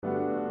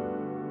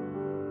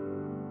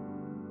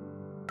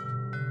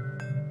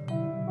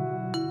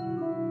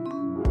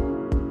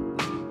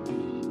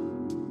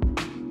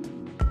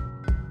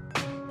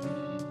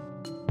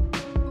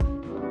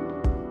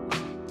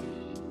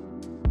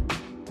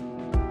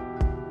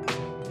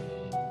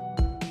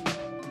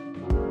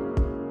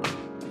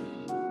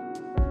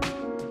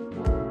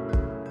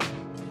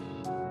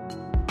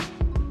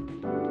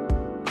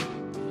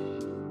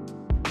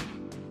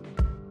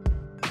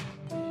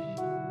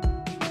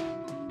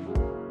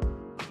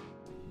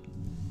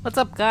What's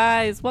up,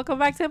 guys? Welcome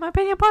back to My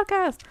Opinion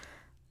Podcast.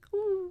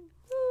 Ooh,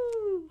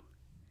 ooh.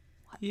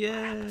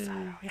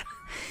 Yeah.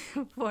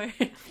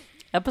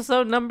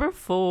 Episode number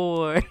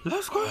 4.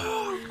 Let's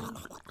go.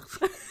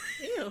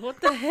 Ew, what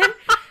the heck?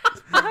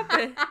 What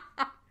happened?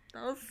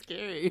 That was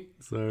scary.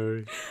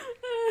 Sorry.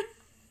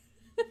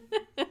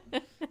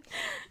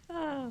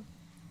 Oh.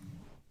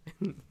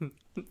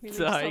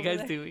 So how are you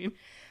guys doing?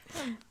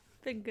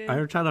 Been good.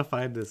 I'm trying to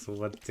find this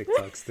one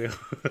TikTok still.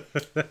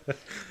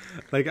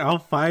 Like, I'll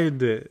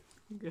find it.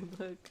 Good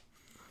luck.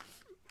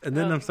 And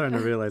then I'm starting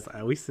to realize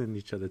we send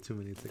each other too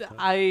many TikToks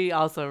I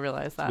also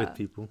realized that. with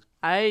people.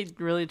 I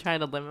really try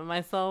to limit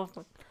myself.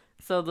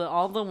 So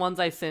all the ones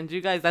I send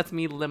you guys, that's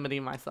me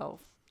limiting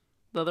myself.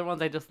 The other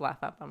ones I just laugh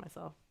at by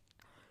myself.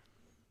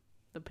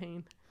 The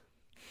pain.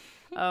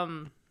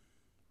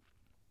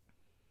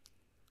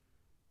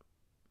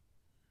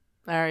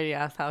 I already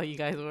asked how you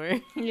guys were.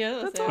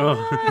 Yeah, that's it.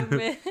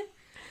 Oh.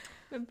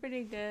 Been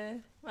pretty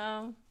good.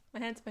 Well, my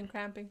hand's been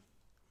cramping.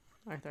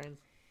 Our turns.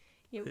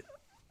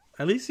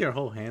 At least your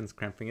whole hand's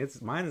cramping.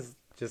 Mine is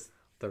just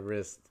the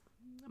wrist.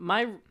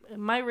 My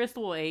wrist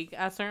will ache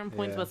at certain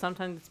points, Yeah. but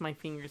sometimes it's my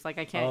fingers. Like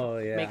I can't. Oh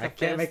yeah, make a I can't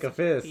fist. make a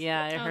fist.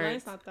 Yeah, it Oh, hurts.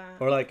 mine's not that.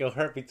 Or like it'll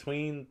hurt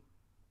between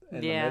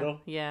in Yeah, the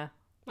middle. yeah.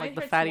 Mine Like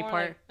the hurts fatty more,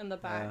 part. like, in the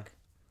back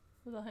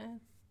of the hand.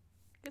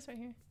 I guess right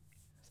here.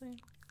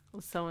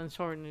 So in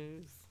short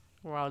news,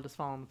 we're all just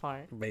falling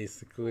apart.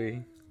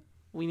 Basically.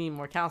 We need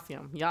more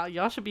calcium.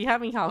 Y'all should be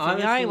having calcium.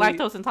 Y'all ain't Honestly-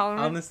 lactose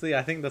intolerant. Honestly,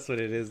 I think that's what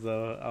it is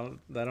though.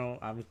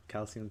 I'm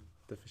calcium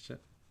deficient.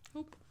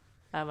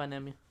 I have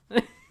anemia.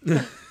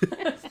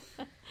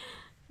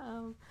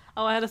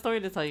 I had a story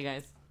to tell you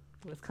guys.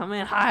 It's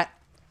coming hot.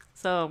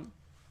 So,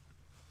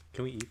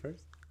 Can we eat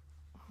first?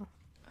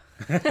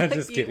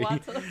 Just You kidding.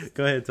 want to?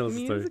 Go ahead, tell us I the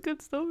mean, story. it's a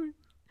good story.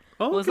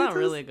 Oh, Well, it's okay, not tell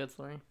really a us- good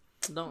story.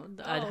 I'd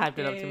hyped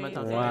it up too much.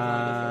 I'll tell you guys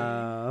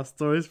Wow, that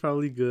story's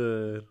probably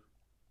good.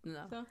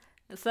 No.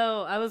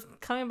 So I was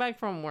coming back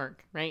from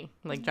work, right?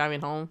 Like driving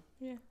home.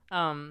 Yeah.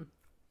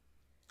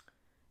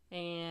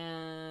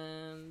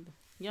 And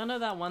y'all know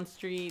that one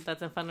street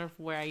that's in front of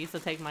where I used to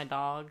take my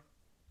dog,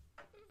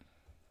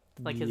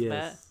 like his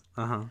vet,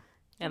 Uh-huh.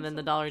 and then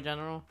the Dollar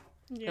General.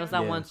 Yeah. It was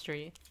that Yeah. one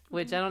street,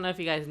 which I don't know if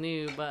you guys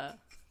knew, but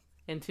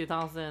in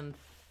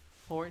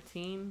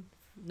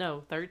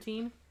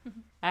 2013,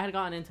 I had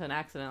gotten into an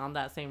accident on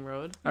that same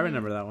road. I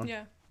remember that one.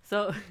 Yeah.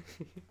 So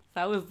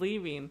I was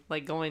leaving,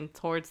 like going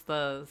towards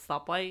the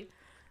stoplight.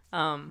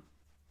 And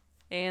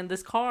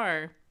this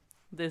car,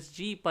 this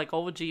Jeep, like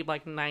old Jeep,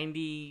 like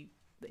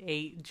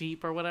 98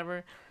 Jeep or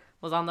whatever,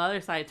 was on the other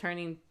side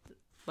turning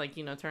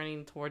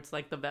towards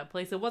like the vet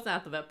place. It wasn't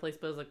at the vet place,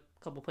 but it was a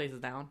couple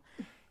places down.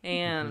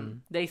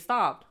 And they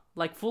stopped,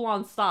 like full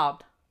on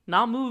stopped,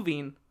 not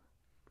moving.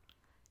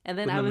 And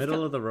then In I the was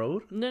middle of the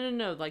road?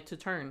 no, like to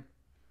turn,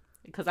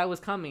 because I was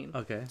coming.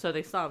 Okay. So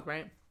they stopped,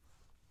 right?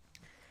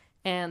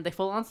 And they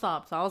full on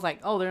stopped. So I was like,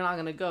 oh, they're not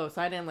gonna go.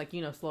 So I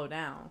didn't slow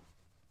down,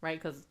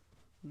 right? Because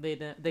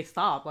they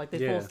stopped, like they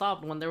full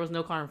stopped when there was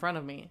no car in front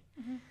of me.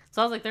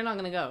 So I was like, they're not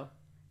gonna go,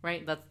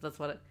 right?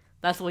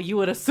 That's what you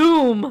would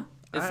assume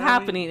is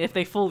happening if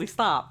they fully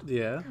stopped.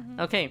 Yeah.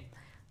 Okay,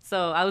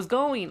 so I was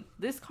going.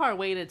 This car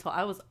waited till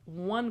I was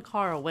one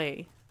car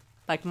away,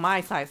 like my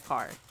size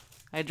car.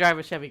 I drive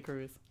a Chevy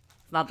Cruze.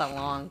 It's not that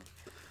long.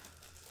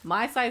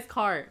 My size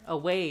car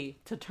away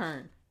to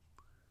turn.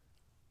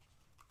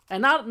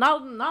 And not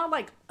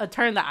like a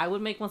turn that I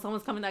would make when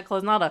someone's coming that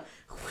close. Not a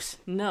whoosh,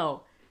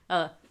 no.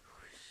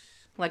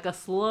 Like a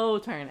slow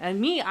turn. And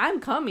me, I'm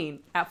coming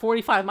at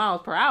 45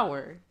 miles per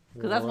hour.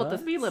 Because that's what the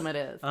speed limit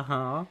is.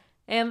 Uh-huh.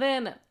 And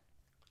then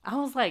I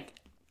was like,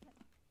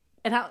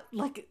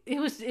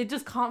 it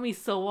just caught me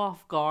so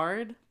off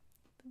guard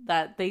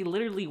that they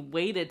literally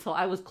waited till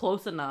I was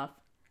close enough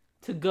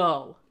to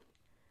go.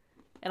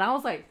 And I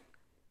was like,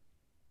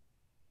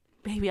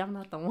 baby, I'm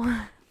not the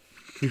one.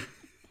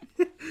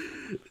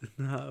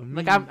 Not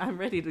me. Like, I'm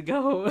ready to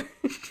go.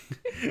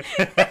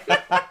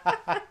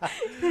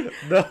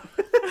 No.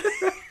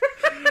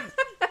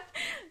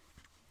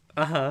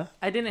 Uh-huh.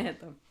 I didn't hit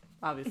them,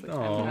 obviously.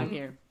 Aw. I'm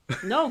here.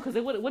 No, because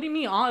what do you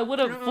mean? It would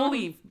have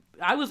fully,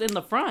 I was in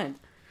the front.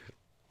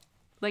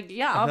 Like,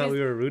 yeah, I thought obviously.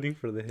 we were rooting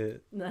for the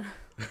hit.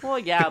 Well,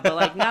 yeah, but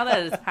like now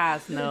that it's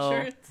passed, no.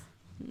 Insurance.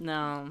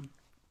 No,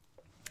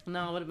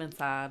 it would have been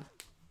sad.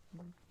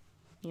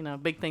 You know,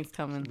 big things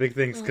coming. Big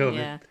things coming.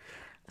 Yeah.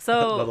 The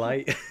So,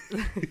 light.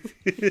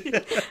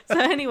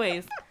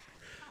 anyways,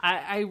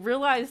 I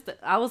realized that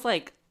I was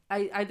like,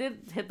 I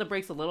did hit the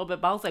brakes a little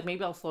bit, but I was like,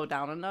 maybe I'll slow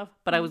down enough.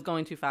 But I was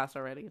going too fast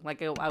already.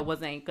 Like, I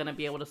wasn't going to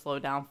be able to slow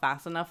down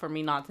fast enough for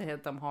me not to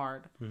hit them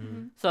hard.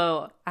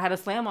 So I had to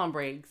slam on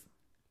brakes.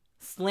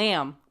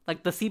 Slam.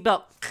 Like the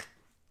seatbelt.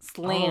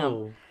 Slam.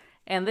 Oh.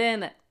 And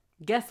then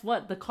guess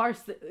what? The car,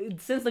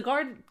 since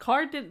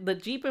the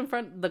Jeep in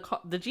front,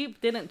 the Jeep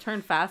didn't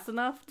turn fast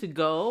enough to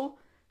go,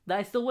 that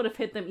I still would have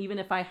hit them even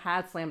if I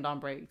had slammed on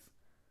brakes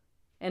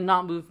and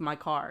not moved my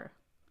car.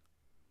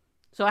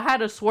 So I had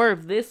to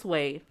swerve this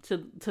way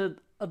to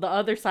the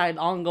other side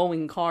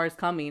ongoing cars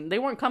coming. They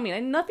weren't coming,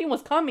 and nothing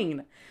was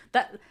coming.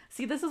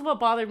 This is what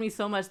bothered me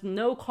so much.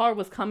 No car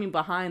was coming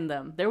behind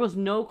them. There was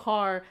no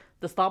car.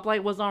 The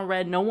stoplight was on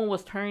red. No one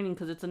was turning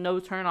because it's a no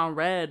turn on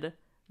red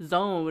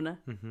zone.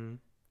 Mm-hmm.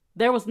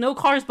 There was no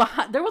cars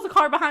behind. There was a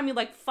car behind me,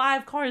 like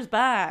 5 cars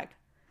back.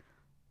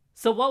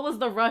 So what was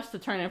the rush to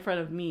turn in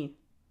front of me?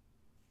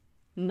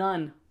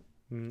 None.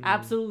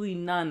 Absolutely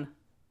none.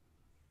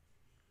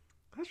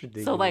 That's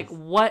ridiculous. So like,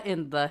 what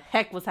in the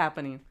heck was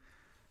happening?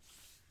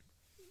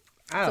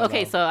 I don't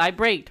know. So I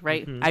braked,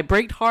 right? Mm-hmm. I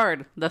braked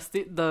hard. The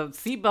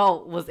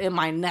seatbelt was in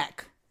my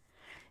neck.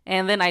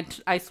 And then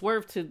I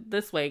swerved to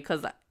this way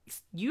because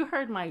you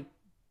heard my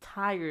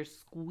tires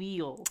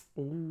squeal.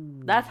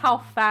 Ooh. That's how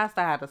fast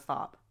I had to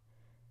stop.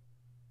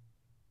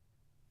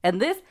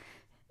 And it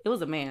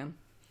was a man.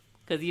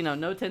 Because,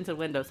 no tinted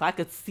window. So I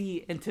could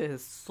see into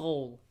his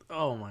soul.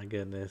 Oh my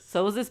goodness.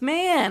 So it was this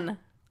man.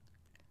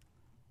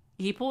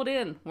 He pulled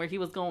in where he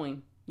was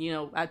going.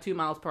 At 2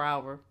 miles per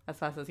hour. As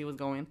fast as he was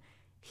going.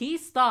 He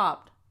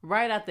stopped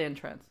right at the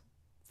entrance.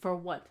 For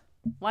what?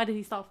 Why did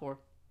he stop for?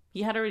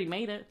 He had already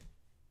made it.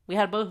 We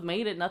had both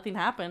made it. Nothing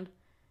happened.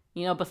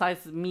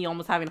 Besides me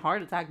almost having a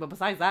heart attack. But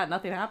besides that,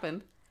 nothing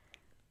happened.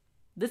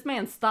 This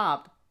man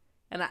stopped.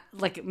 And I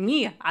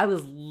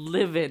was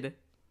livid.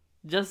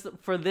 Just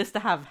for this to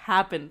have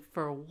happened.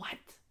 For what?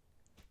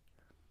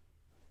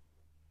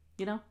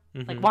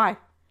 Mm-hmm. Why?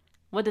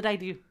 What did I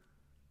do?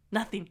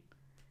 Nothing.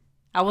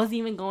 I wasn't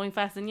even going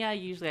fast. And yeah,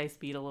 usually I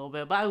speed a little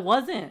bit. But I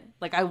wasn't.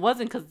 I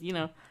wasn't because,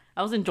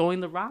 I was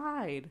enjoying the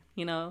ride.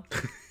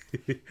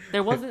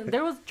 There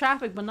was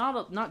traffic, but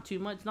not too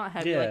much. Not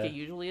heavy like it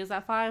usually is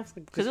at 5.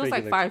 Because it was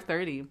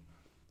 5:30. And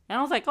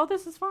I was like, oh,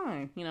 this is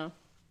fine.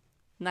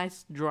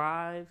 Nice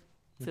drive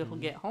to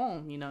get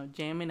home.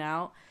 Jamming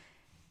out.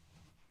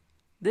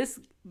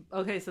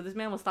 So this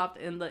man was stopped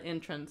in the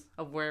entrance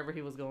of wherever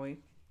he was going.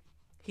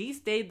 He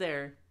stayed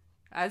there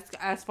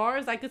as far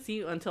as I could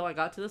see until I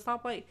got to the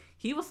stoplight.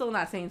 He was still in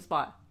that same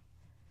spot.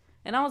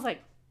 And I was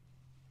like,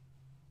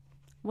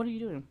 what are you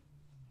doing?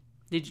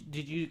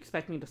 Did you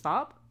expect me to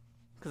stop?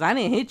 Because I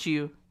didn't hit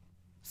you.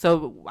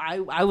 So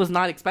I was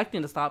not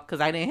expecting to stop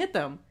because I didn't hit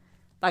them.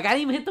 I didn't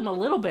even hit them a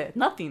little bit.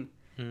 Nothing.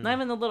 Not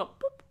even a little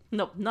boop.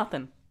 Nope,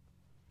 nothing.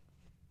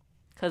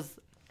 Because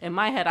in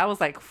my head, I was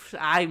like,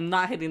 I'm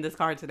not hitting this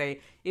car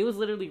today. It was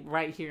literally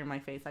right here in my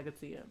face. I could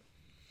see it.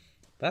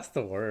 That's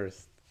the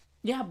worst.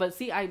 Yeah, but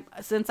see,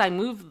 since I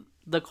moved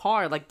the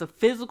car, the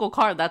physical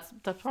car, that's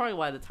probably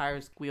why the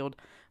tires squealed.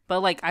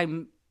 But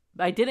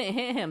I didn't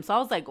hit him, so I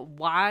was like,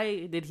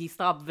 why did he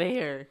stop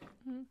there?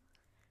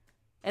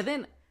 And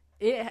then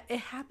it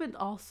happened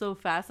all so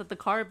fast that the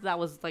car that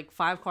was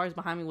 5 cars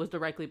behind me was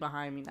directly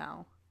behind me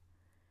now.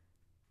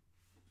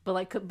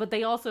 But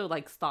they also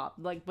stopped,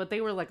 but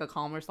they were a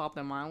calmer stop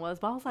than mine was.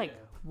 But I was like,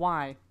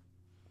 why?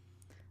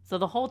 So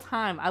the whole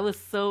time I was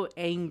so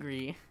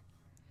angry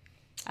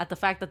at the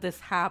fact that this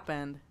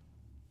happened.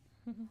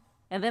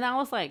 And then I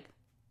was like,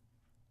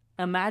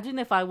 imagine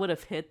if I would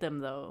have hit them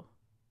though.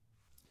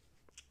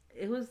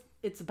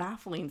 It's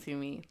baffling to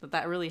me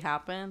that really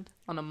happened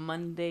on a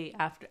Monday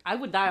after. I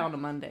would die on a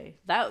Monday.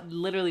 That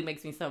literally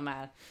makes me so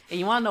mad. And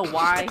you want to know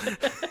why?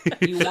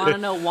 You want to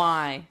know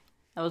why?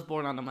 I was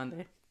born on a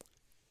Monday.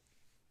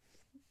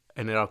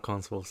 And it all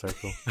comes full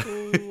circle.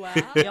 Ooh, wow.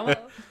 Yeah,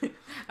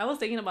 I was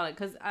thinking about it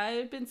because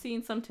I've been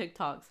seeing some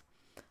TikToks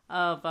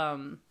of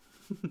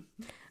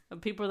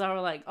people that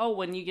were like, oh,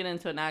 when you get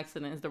into an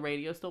accident, is the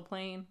radio still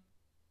playing?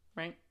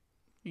 Right?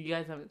 You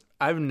guys haven't.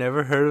 I've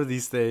never heard of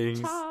these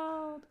things.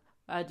 Child.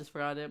 I just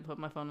forgot I didn't put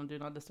my phone on Do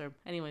Not Disturb.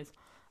 Anyways.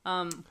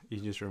 You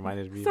just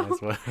reminded me so,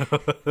 as well.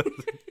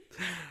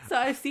 So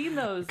I've seen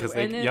those. Because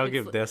y'all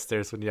give death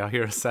stares when y'all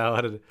hear a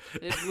sound.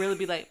 It'd really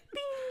be like,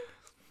 bing.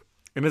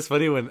 And it's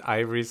funny when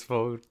Ivory's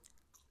phone,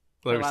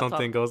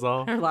 something goes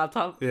off. Her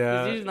laptop.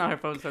 Yeah. It's usually not her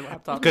phone, it's her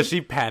laptop. Because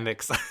she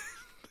panics.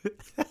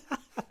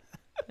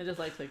 I just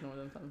like to ignore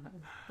them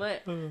sometimes.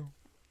 But,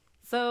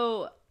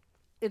 so,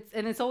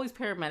 it's always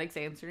paramedics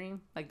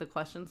answering, the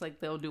questions,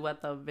 they'll do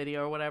at the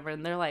video or whatever,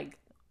 and they're like,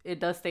 it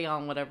does stay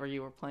on whatever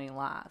you were playing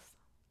last.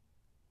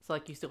 So,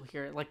 you still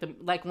hear it.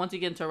 Once you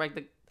get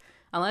into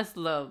unless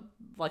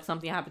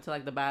something happened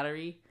to, the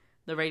battery,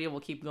 the radio will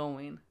keep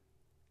going.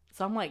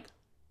 So I'm like,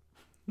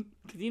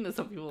 because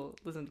some people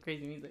listen to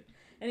crazy music.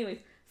 Anyways,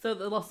 so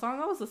the song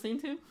I was listening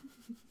to,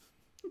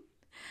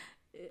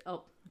 I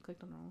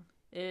clicked on that one.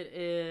 It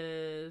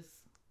is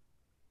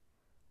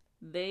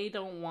They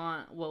Don't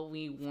Want What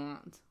We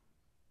Want,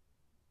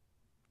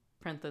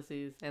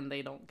 parentheses, and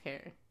They Don't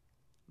Care,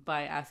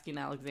 by Asking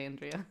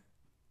Alexandria.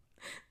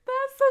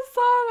 That's the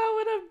song I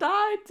would have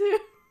died to.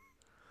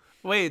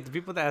 Wait, the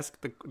people that ask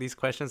these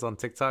questions on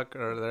TikTok,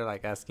 or they're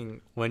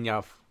asking when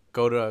y'all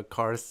go to a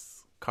car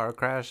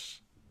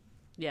crash?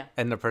 Yeah.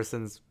 And the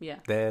person's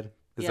dead?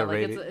 Is it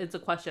rated? It's a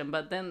question,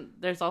 but then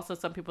there's also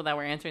some people that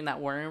were answering that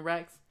were in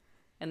wrecks,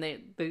 and they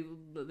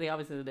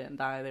obviously didn't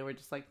die. They were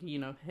just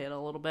hit a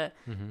little bit,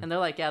 and they're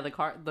like, yeah,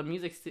 the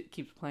music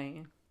keeps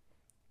playing.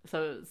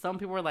 So some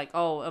people were like,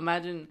 oh,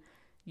 imagine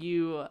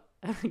you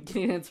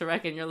getting into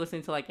wreck and you're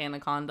listening to like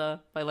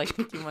Anaconda by like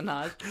Nicki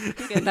Minaj,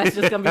 and that's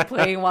just gonna be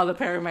playing while the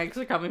paramedics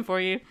are coming for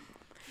you.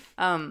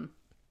 But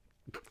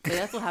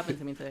that's what happened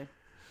to me today.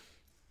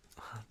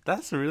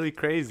 That's really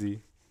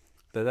crazy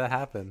that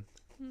happened.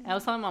 I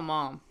was telling my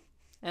mom,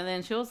 and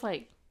then she was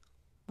like,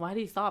 "Why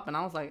did he stop?" And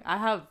I was like, "I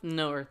have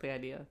no earthly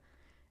idea."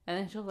 And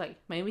then she was like,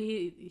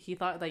 "Maybe he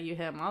thought that you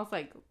hit him." I was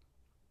like,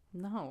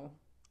 "No,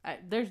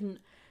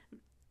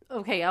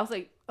 okay." I was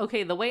like,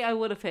 "Okay, the way I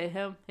would have hit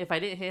him if I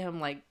didn't hit him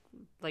like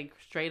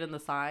straight in the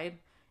side,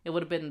 it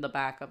would have been in the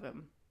back of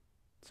him.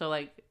 So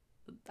like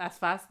as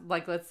fast,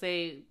 like let's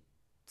say,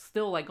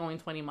 still like going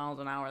 20 miles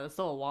an hour. That's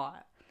still a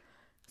lot.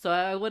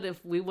 So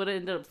he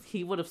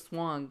would have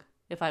swung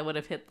if I would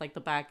have hit like the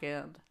back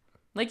end.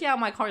 Like, yeah,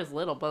 my car is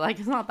little, but like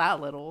it's not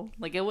that little.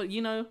 Like it would,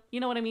 you know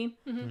what I mean?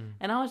 Mm-hmm.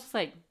 And I was just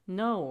like,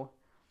 no.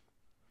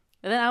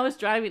 And then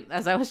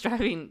as I was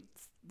driving,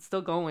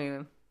 still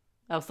going,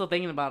 I was still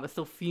thinking about it,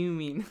 still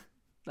fuming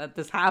that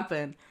this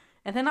happened.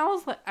 And then I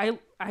was like,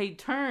 I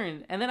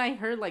turned, and then I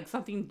heard like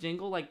something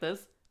jingle like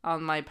this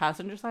on my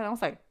passenger side. I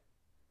was like,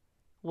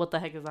 what the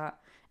heck is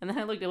that? And then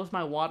I looked, it was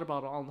my water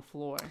bottle on the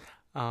floor.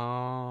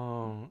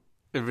 Oh,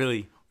 it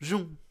really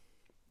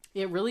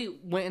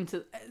went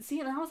into, see,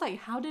 and I was like,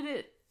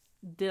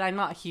 did I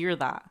not hear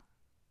that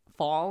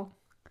fall?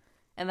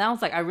 And then I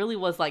was like, I really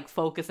was like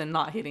focused and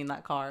not hitting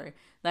that car.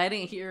 That I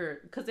didn't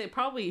hear, because it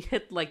probably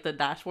hit like the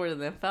dashboard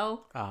and then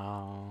fell.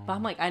 Oh. But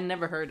I'm like, I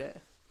never heard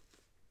it.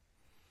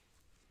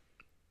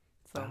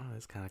 So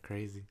that's kind of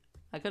crazy.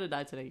 I could have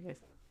died today, you guys.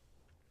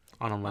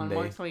 On a Monday.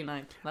 On March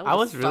 29th.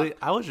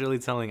 I was really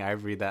telling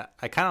Ivory that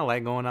I kind of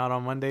like going out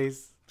on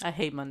Mondays. I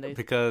hate Mondays.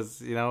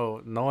 Because,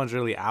 no one's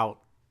really out.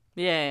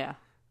 Yeah.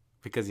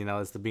 Because,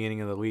 it's the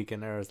beginning of the week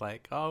and there's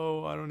like,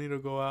 oh, I don't need to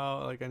go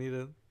out. Like, I need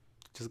to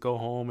just go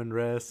home and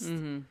rest.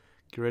 Mm-hmm.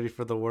 Get ready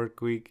for the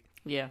work week.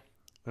 Yeah.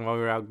 And while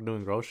we were out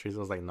doing groceries, it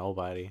was like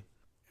nobody.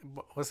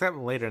 What's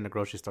happening later in the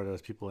grocery store, there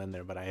was people in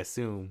there, but I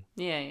assume.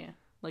 Yeah.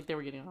 Like they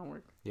were getting on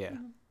work. Yeah.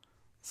 Mm-hmm.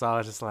 So I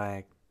was just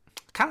like,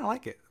 kind of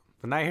like it.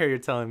 But now here you're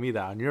telling me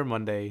that on your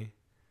Monday.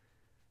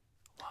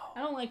 Whoa.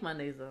 I don't like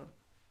Mondays though.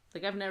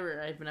 Like I've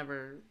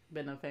never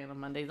been a fan of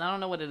Mondays. I don't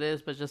know what it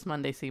is, but just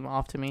Mondays seem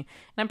off to me. And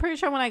I'm pretty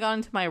sure when I got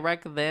into my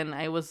wreck then,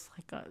 I was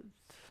like a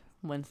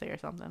Wednesday or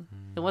something.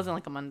 It wasn't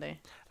like a Monday.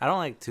 I don't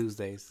like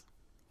Tuesdays.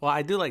 Well,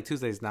 I do like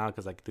Tuesdays now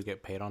because I do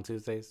get paid on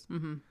Tuesdays.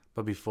 Mm-hmm.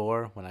 But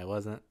before, when I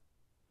wasn't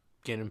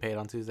getting paid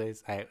on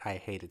Tuesdays, I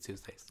hated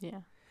Tuesdays. Yeah.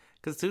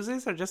 Because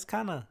Tuesdays are just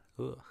kind of,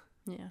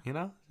 yeah. You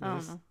know? I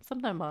don't know.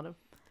 Something about it.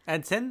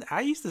 And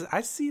I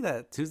see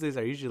that Tuesdays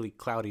are usually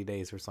cloudy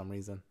days for some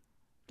reason.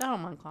 I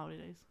don't mind cloudy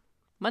days.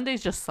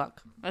 Mondays just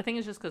suck. I think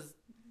it's just because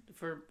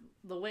for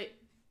the way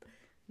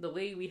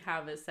we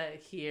have it set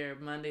here,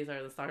 Mondays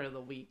are the start of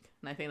the week.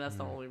 And I think that's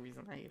the only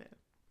reason I hate it.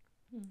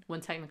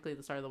 When technically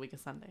the start of the week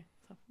is Sunday.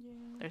 So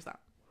there's that.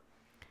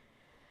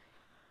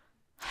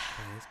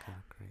 That is kind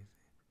of crazy.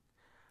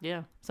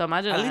 Yeah. So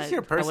imagine at least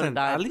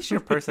your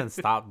person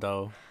stopped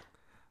though.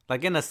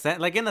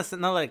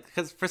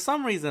 Because for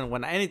some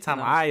reason,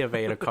 anytime I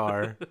evade a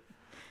car,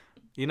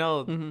 they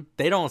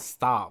don't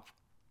stop.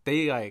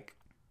 They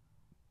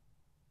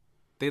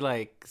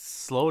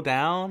slow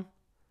down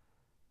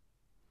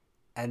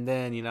and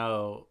then,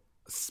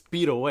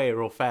 speed away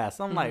real fast.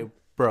 I'm like,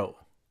 bro,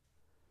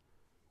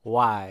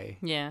 why?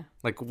 Yeah.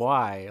 Like,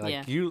 why?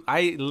 Like,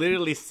 I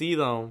literally see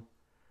them.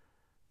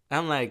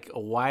 I'm like,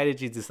 why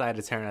did you decide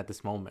to turn at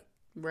this moment?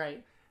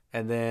 Right.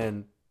 And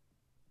then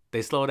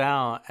they slow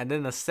down. And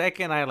then the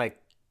second I,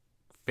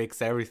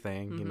 fix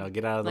everything,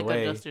 get out of the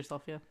way. Adjust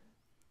yourself, yeah.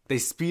 They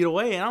speed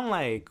away. And I'm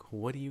like,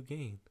 what do you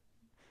gain?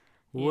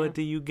 What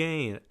do you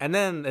gain? And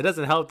then it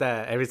doesn't help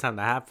that every time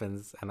that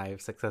happens and I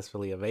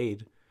successfully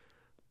evade,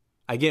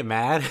 I get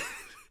mad.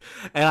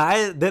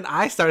 And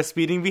I start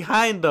speeding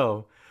behind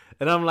though.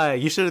 And I'm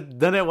like, you should have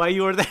done it while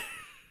you were there.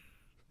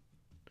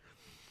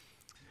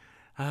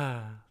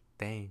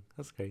 Dang,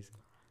 that's crazy.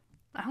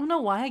 I don't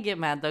know why I get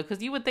mad though,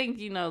 because you would think,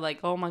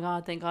 oh my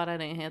God, thank God I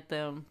didn't hit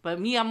them.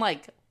 But me, I'm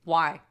like,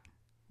 why?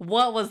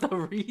 What was the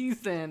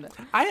reason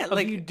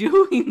of you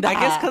doing that? I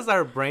guess because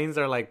our brains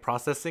are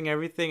processing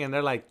everything, and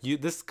they're like,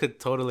 this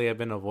could totally have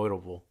been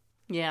avoidable.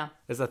 Yeah,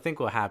 is I think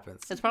what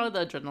happens. It's probably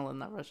the adrenaline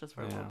that rushes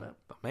for a little bit.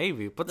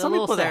 Maybe, but some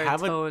people that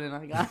have and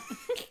I got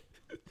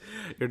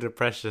your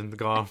depression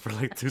gone for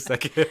 2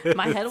 seconds.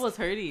 My head was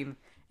hurting,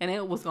 and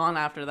it was gone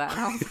after that. And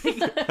I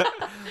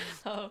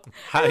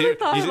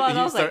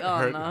was like,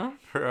 no.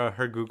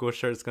 Her Google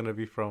shirt's gonna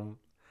be from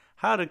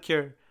how to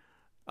cure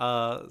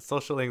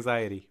social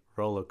anxiety.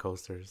 Roller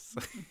coasters.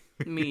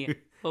 Me.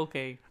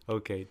 Okay.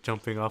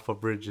 Jumping off of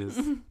bridges.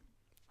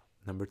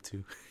 Number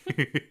 2.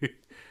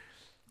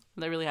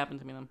 That really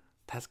happened to me then.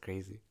 That's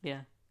crazy.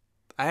 Yeah.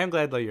 I am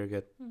glad though you're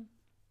good.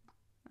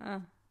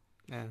 Yeah.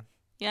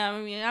 Yeah, I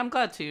mean, I'm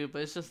glad too,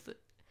 but it's just.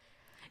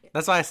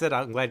 That's why I said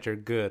I'm glad you're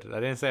good. I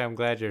didn't say I'm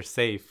glad you're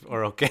safe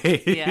or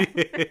okay. Yeah.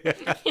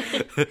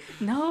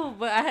 No,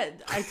 but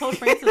I told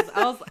Francis,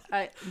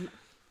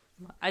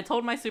 I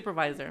told my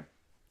supervisor,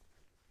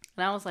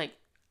 and I was like,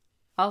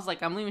 I was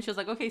like, I'm leaving. She was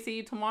like, okay, see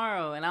you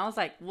tomorrow. And I was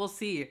like, we'll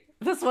see.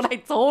 That's what I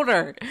told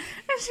her.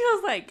 And she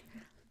was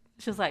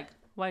like,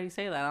 why do you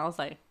say that? And I was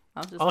like, I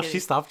was just kidding. She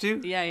stopped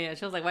you? Yeah.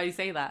 She was like, why do you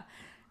say that?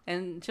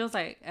 And she was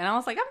like, and I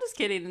was like, I'm just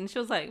kidding. And she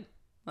was like,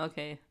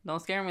 okay,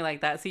 don't scare me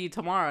like that. See you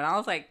tomorrow. And I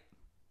was like,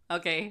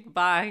 okay,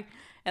 bye.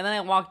 And then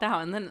I walked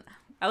out. And then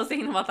I was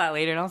thinking about that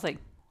later. And I was like,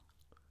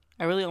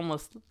 I really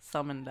almost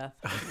summoned death.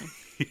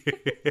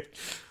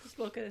 Just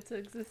woke it into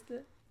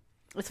existence.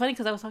 It's funny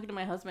because I was talking to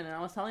my husband and I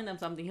was telling him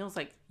something. He was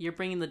like, you're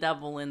bringing the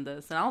devil in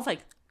this. And I was like,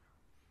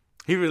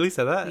 he really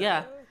said that?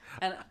 yeah.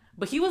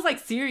 But he was like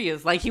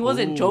serious. Like he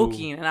wasn't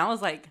joking. And I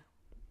was like,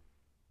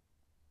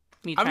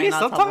 me trying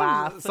not to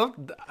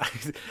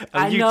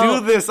laugh. You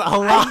do this a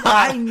lot.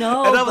 I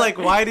know. And I'm like,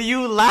 why do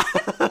you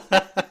laugh?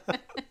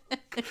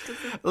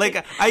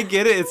 Like, I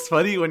get it. It's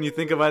funny when you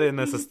think about it in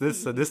a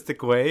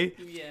sadistic way.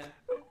 Yeah.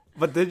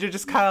 But then you're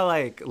just kind of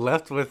like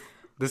left with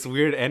this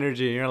weird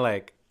energy. And you're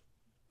like,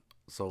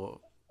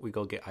 so we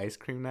go get ice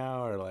cream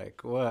now? Or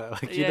like, what?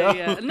 Like, you know?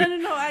 Yeah.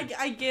 No.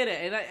 I get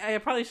it. And I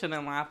probably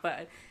shouldn't laugh.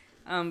 But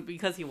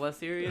because he was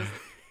serious.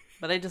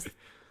 But it's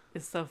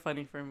so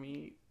funny for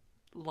me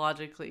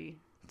logically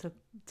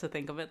to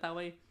think of it that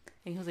way.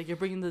 And he was like, you're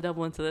bringing the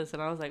devil into this.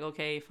 And I was like,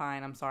 okay,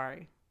 fine, I'm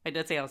sorry. I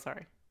did say I was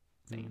sorry.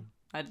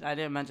 I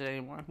didn't mention it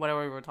anymore.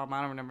 Whatever we were talking about,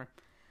 I don't remember.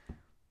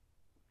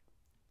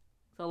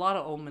 So a lot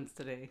of omens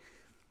today.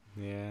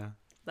 Yeah.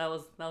 That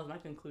was my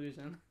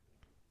conclusion.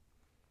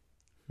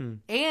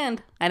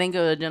 And I didn't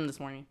go to the gym this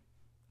morning.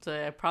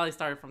 So I probably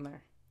started from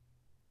there.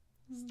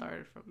 You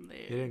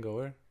didn't go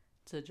where?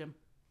 To the gym.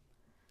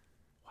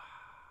 Wow.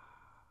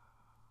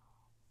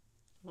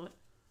 What?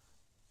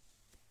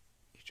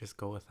 Just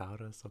go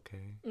without us,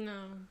 okay?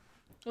 No,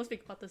 we'll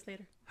speak about this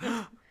later.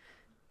 The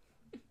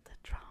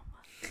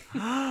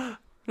drama.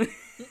 Are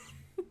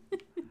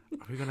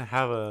we gonna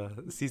have a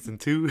season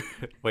 2?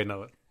 Wait,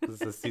 no.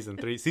 This is season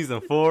 3.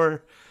 Season 4. Is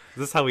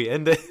this how we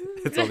end it?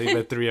 It's only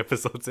been 3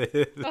 episodes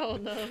in. Oh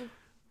no.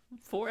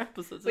 4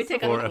 episodes. We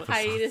take a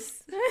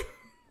hiatus.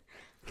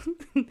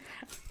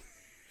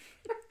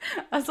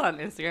 I saw on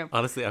Instagram.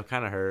 Honestly, I'm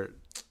kind of hurt.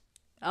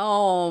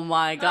 Oh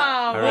my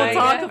god. Oh, we'll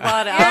talk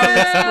about it.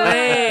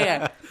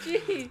 Yeah.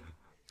 Jeez.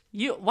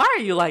 Why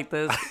are you like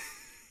this?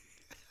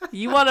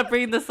 You want to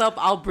bring this up,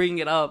 I'll bring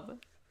it up.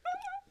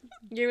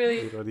 You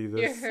really, You don't need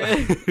you're this.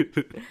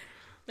 hurt.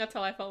 That's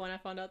how I felt when I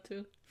found out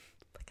too.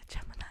 Like a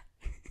Gemini.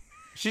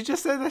 She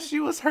just said that she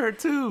was hurt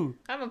too.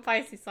 I'm a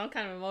Pisces, so I'm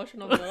kind of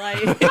emotional, but like,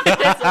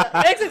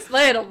 it's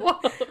explainable.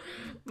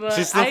 But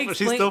She's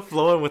still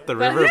flowing with the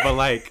river, but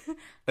like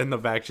in the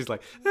back, she's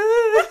like,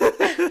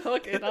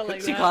 okay, not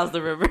like She that. calls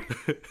the river.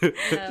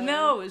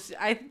 No.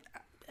 I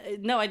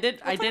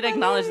did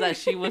acknowledge that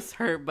she was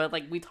hurt, but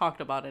like we talked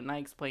about it and I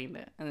explained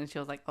it, and then she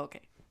was like,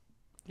 okay,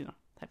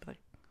 type of thing.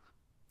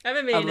 I've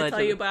been meaning to tell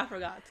Allegedly. you, but I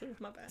forgot to.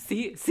 My bad.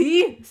 See,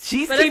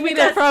 she's But it's keeping it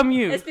because- from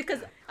you. It's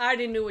because I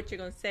already knew what you're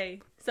gonna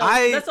say, so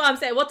I- that's what I'm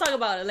saying. We'll talk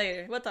about it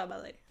later. Let's go.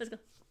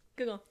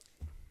 Good going.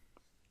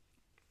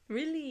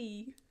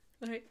 Really?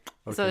 All right.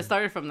 So it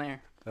started from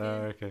there,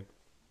 okay.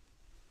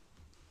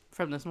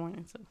 from this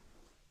morning. So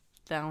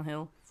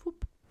downhill.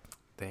 Whoop.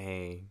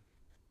 Dang.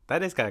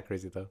 That is kind of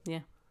crazy though.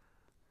 Yeah.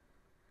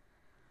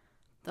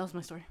 That was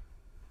my story.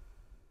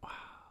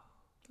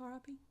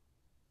 R.I.P.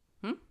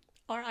 Hmm?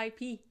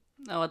 R.I.P.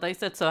 Oh, I thought you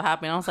said so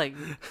happy. And I was like,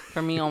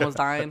 for me, almost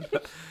dying.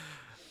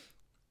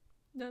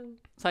 No.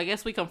 So I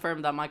guess we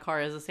confirmed that my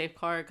car is a safe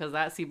car because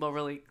that seatbelt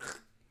really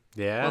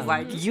Yeah. was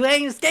like, you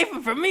ain't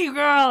escaping from me,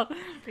 girl.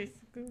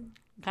 Basically.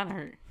 Kind of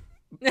hurt.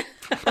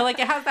 But like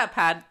it has that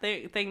pad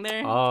thing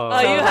there. Oh. Oh,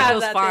 So, you like, have it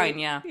was that fine, thing.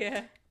 yeah.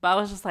 Yeah. But I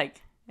was just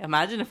like,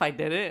 imagine if I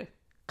did it.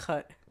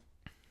 Cut.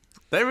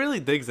 That really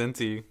digs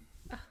into you.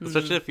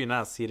 Especially if you're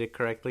not seated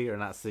correctly or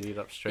not seated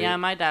up straight. Yeah,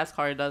 my dad's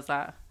car does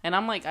that. And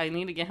I'm like, I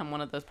need to get him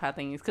one of those pad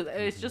thingies. Because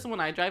it's just when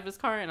I drive his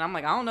car, and I'm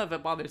like, I don't know if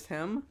it bothers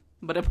him,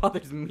 but it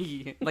bothers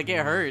me. Like, it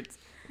hurts.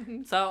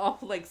 So I'll,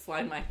 like,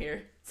 slide my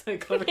hair so I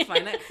go to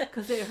find it.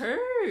 Because it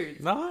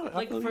hurts. No, I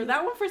Like, feel for you.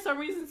 that one, for some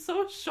reason,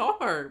 so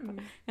sharp. And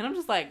I'm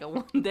just like,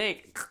 one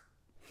day.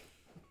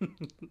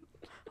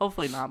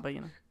 Hopefully not, but,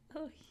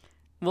 Oh,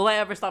 Will I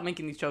ever stop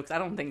making these jokes? I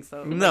don't think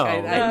so. No,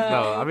 Like,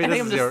 no. I mean, I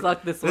think I'm just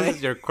stuck this way. This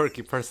is your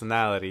quirky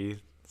personality.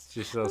 It's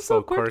just so,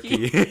 so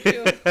quirky.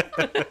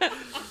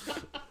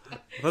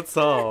 That's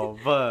all.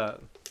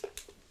 But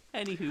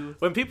Anywho.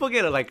 when people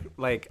get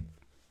like,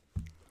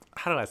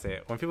 how do I say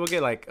it? When people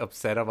get like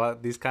upset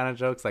about these kind of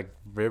jokes, like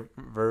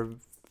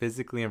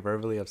physically and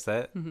verbally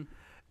upset,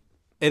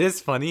 it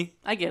is funny.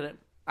 I get it.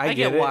 I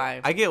get it.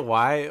 why. I get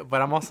why,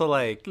 but I'm also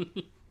like,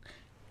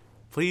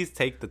 please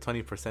take the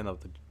 20%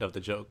 of the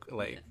joke.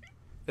 Like,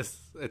 it's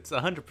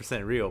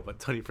 100% real, but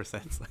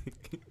 20% is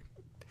like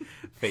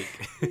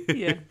fake.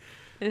 Yeah.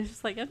 It's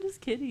just like, I'm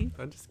just kidding.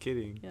 I'm just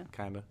kidding. Yeah.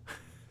 Kind of.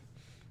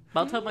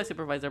 But I'll tell my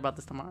supervisor about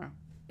this tomorrow.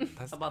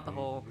 About the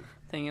whole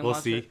thing. And We'll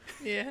watch see. it.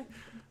 yeah.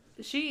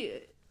 She's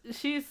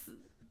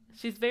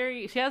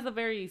very, she has a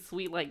very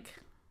sweet, like,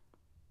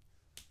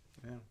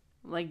 Yeah.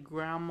 like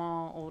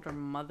grandma, older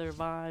mother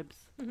vibes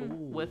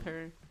with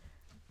her.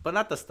 But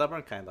not the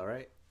stubborn kind, though,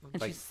 right?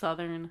 And Like, she's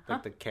Southern. Huh?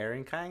 like the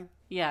caring kind.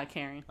 Yeah,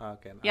 Karen. Oh,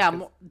 okay. No, Yeah,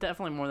 'cause-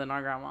 definitely more than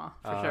our grandma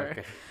for oh, sure.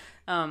 Okay.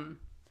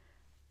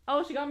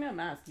 Oh, she got me a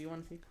mask. Do you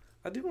want to see?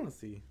 I do want to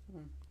see.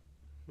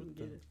 What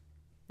Get the- it.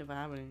 If I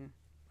have it in here,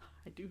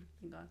 I do.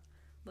 Thank God.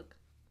 Look,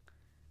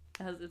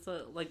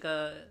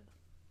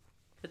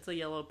 it's a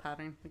yellow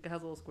pattern. Like it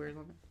has little squares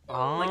on it.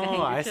 Oh, Like a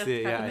I handkerchief see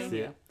it. type Yeah, of I thing, see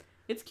yeah. it.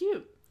 It's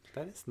cute.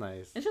 That is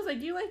nice. And she was like,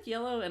 "Do you like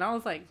yellow?" And I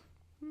was like,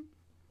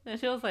 and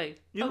she was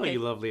like, You know okay. you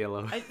love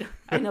yellow.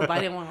 I know, but I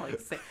didn't want to like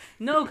say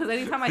no because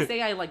anytime I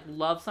say I like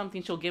love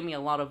something, she'll give me a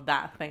lot of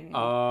that thing.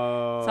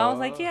 Oh. So I was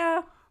like,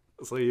 yeah.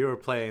 So you were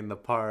playing the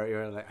part. You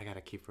were like, I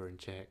gotta keep her in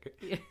check.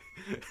 Yeah.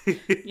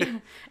 Yeah.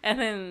 And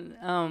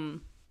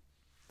then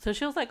so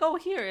she was like, "Oh,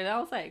 here," and I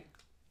was like,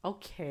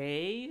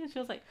 "Okay." And she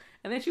was like,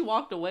 and then she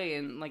walked away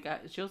and like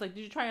she was like,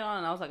 "Did you try it on?"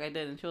 And I was like, "I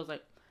did." And she was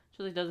like,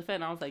 "Does it fit?"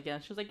 And I was like, "Yeah."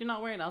 She was like, "You're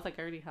not wearing it." I was like,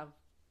 "I already have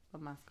a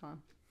mask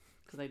on,"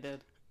 because I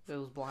did. It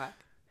was black.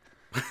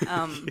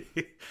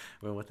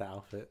 Went with the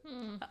outfit.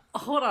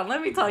 Hold on,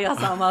 let me tell y'all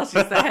something else she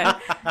said.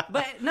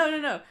 But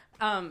no.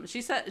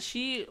 She said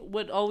she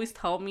would always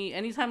tell me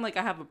anytime like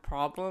I have a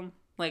problem,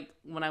 like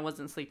when I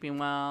wasn't sleeping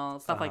well,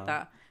 stuff like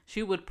that.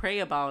 She would pray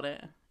about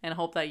it and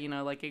hope that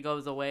like it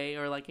goes away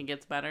or like it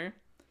gets better.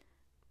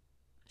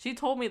 She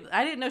told me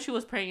I didn't know she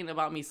was praying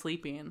about me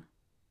sleeping,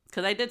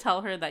 because I did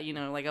tell her that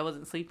like I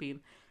wasn't sleeping,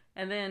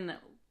 and then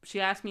she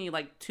asked me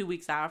like 2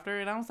 weeks after,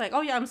 and I was like,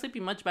 "Oh yeah, I'm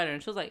sleeping much better,"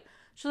 and she was like,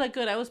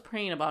 "Good, I was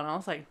praying about it." And I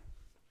was like,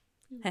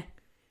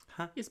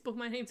 You spoke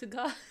my name to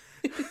God.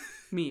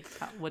 "Me?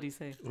 What do you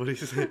say? What do you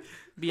say?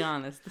 Be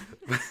honest."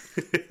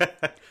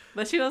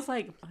 But she was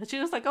like,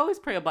 "Always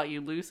pray about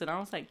you, Luce," and I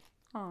was like,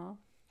 "Aw."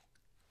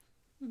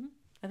 Mm-hmm.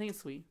 I think it's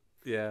sweet.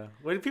 Yeah.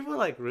 When people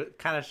like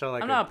kind of show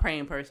like I'm not a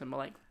praying person, but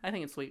like I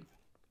think it's sweet.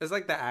 it's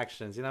like the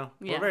actions, Yeah.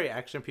 We're very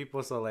action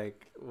people, so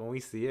like when we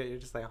see it, you're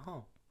just like,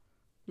 oh.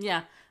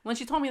 Yeah. When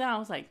she told me that, I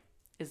was like,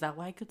 "Is that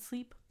why I could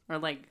sleep?" Or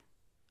like,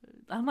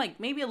 I'm like,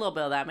 maybe a little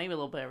bit of that, maybe a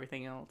little bit of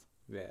everything else.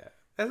 Yeah.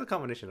 It's a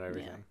combination of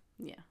everything.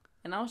 Yeah.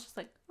 And I was just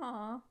like,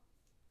 "Aw."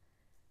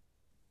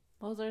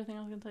 What was the other thing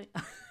I was gonna tell you?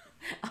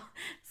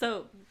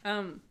 So,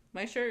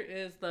 my shirt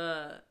is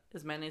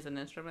Mayonnaise an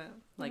Instrument,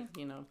 like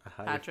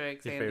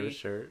Patrick, your Sandy. favorite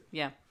shirt.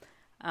 Yeah.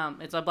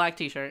 It's a black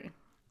T-shirt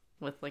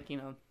with like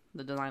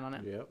the design on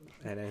it. Yep.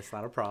 And it's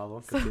not a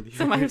problem.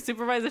 So my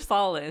supervisor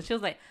saw it and she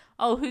was like,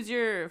 "Oh, who's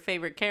your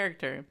favorite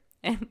character?"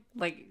 And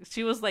like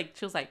she was like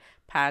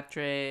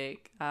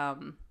Patrick,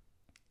 Mr.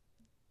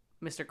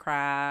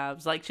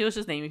 Krabs. Like she was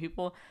just naming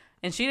people,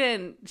 and she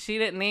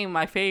didn't name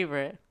my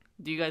favorite.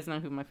 Do you guys know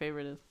who my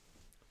favorite is?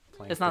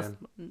 It's not.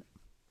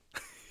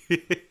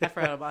 I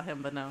forgot about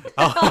him, but no.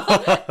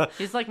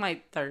 He's like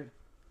my third.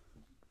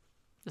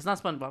 It's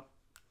not SpongeBob.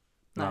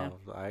 No,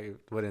 I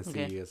wouldn't see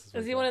Okay. you as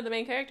Is he one of the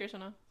main characters or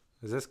no?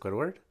 Is this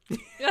Squidward? I was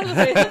gonna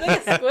say, I think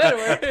it's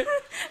Squidward.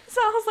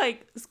 So I was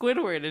like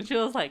Squidward, and she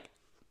was like,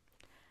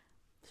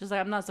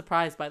 "I'm not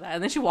surprised by that."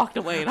 And then she walked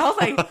away, and I was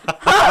like,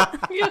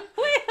 Wait a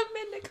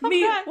minute, come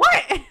 "Me? back.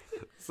 What?"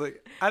 It's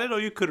like, I didn't know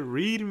you could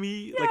read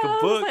me Yeah, like a I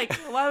was book. like,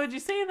 "Why would you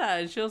say that?"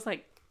 And she was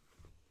like,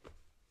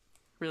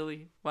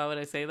 "Really? Why would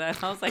I say that?"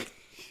 And I was like,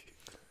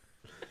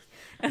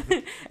 and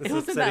then It's it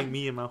was in upsetting that,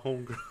 me and my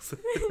homegirls.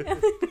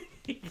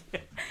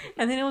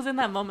 and then it was in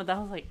that moment that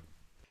I was like,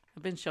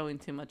 I've been showing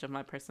too much of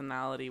my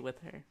personality with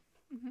her.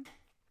 Mm-hmm.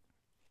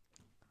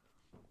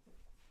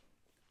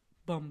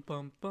 Bum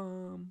bum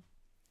bum.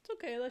 It's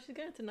okay, though. She's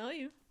getting to know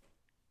you.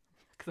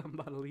 Because I'm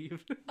about to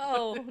leave.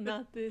 Oh,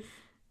 not this.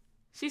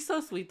 She's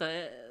so sweet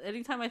though.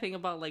 Anytime I think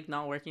about like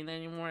not working there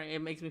anymore, it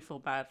makes me feel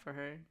bad for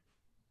her.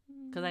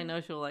 Because I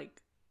know she'll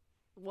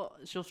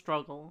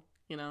struggle,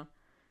 It'll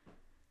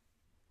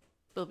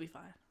be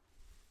fine.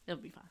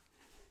 It'll be fine.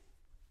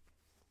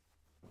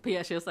 But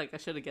yeah, she was like, "I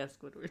should have guessed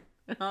Squidward."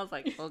 And I was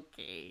like,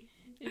 "Okay."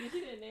 You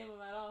didn't name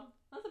him at all.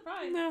 I'm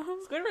surprised. No.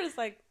 Squidward is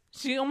like,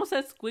 She almost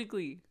said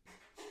Squiggly.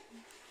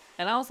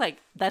 And I was like,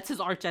 "That's his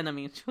arch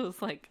enemy." And she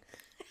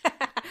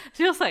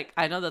was like,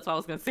 "I know that's what I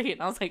was going to say it."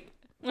 And I was like,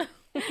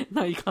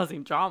 "No, you're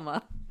causing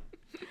drama."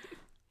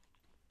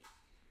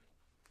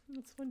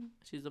 that's funny.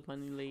 She's a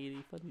funny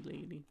lady.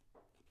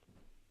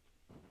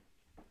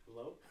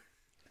 Hello?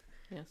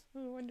 Yes. I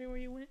was wondering where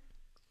you went.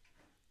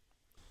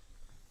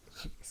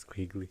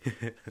 Squiggly.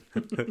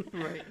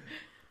 Right.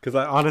 Because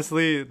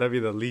honestly, that'd be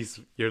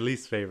your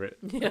least favorite.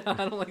 Yeah, I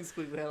don't like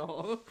Squiggly at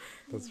all.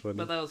 That's funny.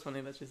 But that was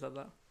funny that she said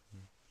that.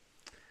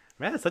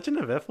 Man, it's such an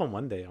eventful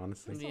Monday,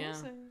 honestly. That's Yeah.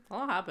 awesome. A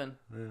lot happened.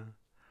 Yeah.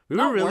 We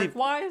Not were really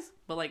work-wise,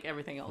 but like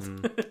everything else.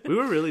 we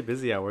were really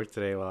busy at work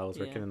today while I was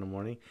Yeah. working in the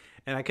morning,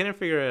 and I couldn't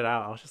figure it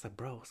out. I was just like,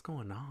 "Bro, what's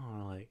going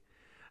on?"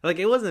 Like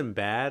it wasn't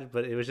bad,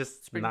 but it was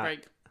just Spring not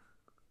break.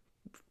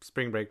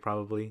 spring break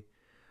probably.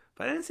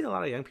 But I didn't see a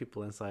lot of young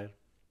people inside.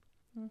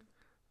 Mm.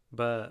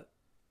 But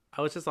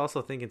I was just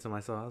also thinking to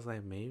myself, I was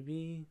like,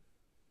 maybe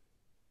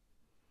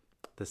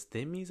the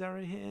stimmies are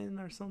hitting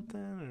or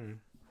something, or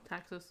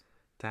taxes,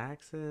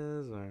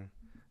 or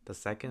the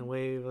second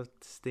wave of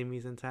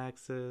stimmies and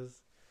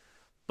taxes.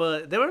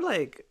 But they were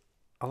like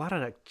a lot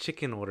of like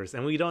chicken orders,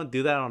 and we don't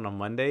do that on a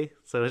Monday,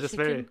 so it's just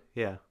very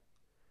Chicken?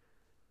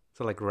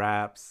 So like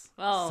wraps,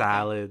 Oh, okay.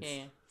 salads. Yeah,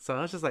 yeah. So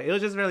I was just like, it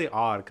was just really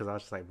odd because I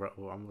was just like, bro,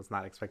 I was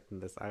not expecting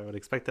this. I would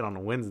expect it on a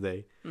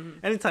Wednesday. Mhm.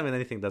 Anytime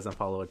anything doesn't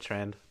follow a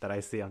trend that I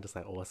see, I'm just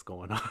like, oh, what's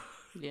going on?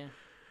 Yeah.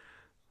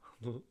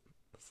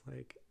 It's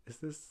like, is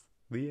this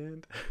the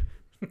end?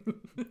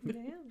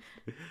 Damn.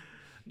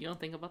 You don't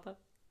think about that?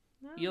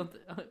 No. You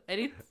don't.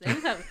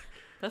 Anytime.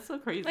 That's so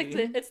crazy. Like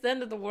it's the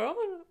end of the world.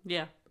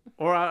 Yeah.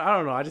 Or I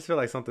don't know. I just feel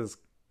like something's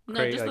No,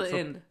 crazy. just like the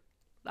end.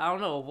 I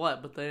don't know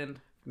what, but the end.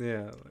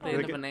 Yeah. The end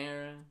Like, of an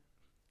era.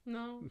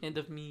 No, End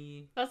of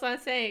me. that's what I'm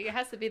saying. It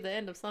has to be the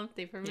end of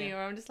something for me, Yeah.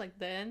 or I'm just like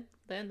the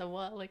end of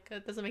what? Like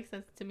it doesn't make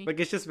sense to me. like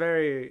it's just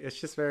very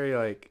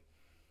like,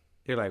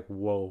 you're like,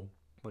 whoa.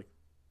 Like,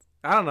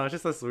 I don't know. It's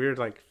just this weird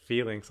like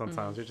feeling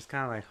sometimes. You're just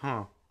kind of like,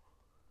 huh.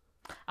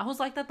 I was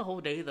like that the whole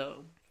day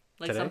though.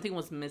 Like Today? something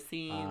was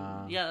missing.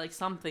 Ah. Yeah, like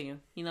something.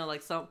 You know,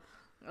 like some.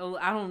 Oh,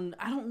 I don't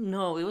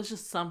know. It was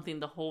just something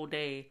the whole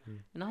day,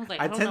 and I was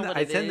like, I don't know what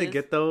I it tend to is.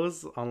 get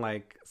those on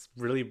like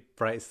really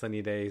bright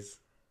sunny days,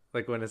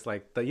 like when it's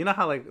like you know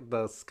how like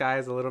the sky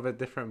is a little bit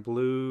different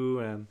blue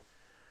and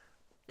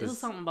It was there's,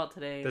 something about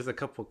today. there's a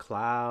couple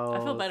clouds.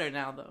 I feel better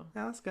now though.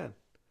 Yeah, that's good.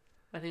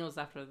 I think it was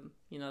after that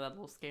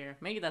little scare.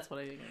 Maybe that's what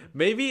I think.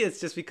 Maybe it's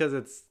just because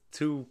it's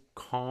too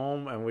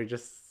calm and we're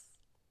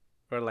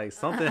like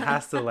something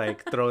has to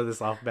like throw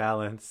this off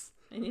balance.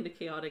 I need a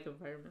chaotic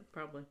environment,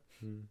 probably.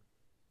 Hmm.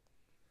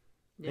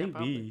 Yeah, Maybe.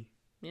 probably.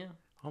 Yeah,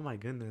 Oh my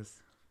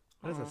goodness.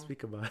 What does that Aw.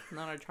 speak about?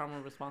 not our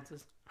trauma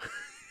responses.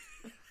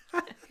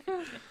 I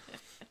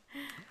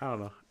don't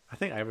know. I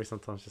think Ivory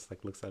sometimes just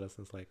like looks at us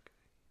and is like,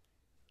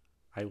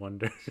 I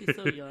wonder. She's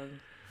so young.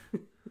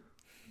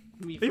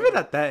 Me Even first.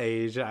 at that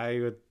age, I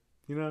would,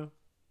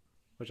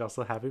 which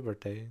also happy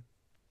birthday.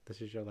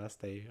 This is your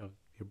last day of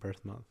your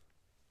birth month.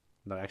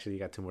 No, actually, you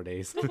got 2 more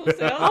days. I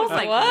was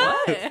like,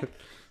 what?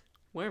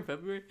 We're in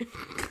February.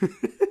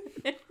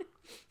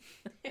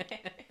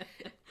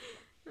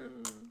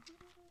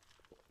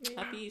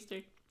 Happy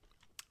Easter.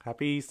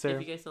 Happy Easter.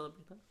 If you guys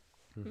celebrate that.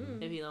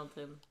 Mhm. If you don't,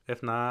 then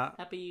If not,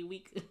 happy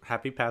week.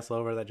 happy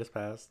Passover that just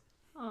passed.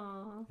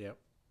 Aw. Yep.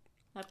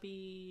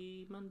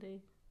 Happy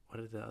Monday. What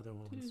did the other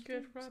ones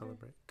Good Friday.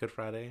 celebrate? Good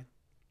Friday.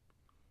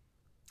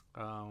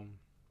 Happy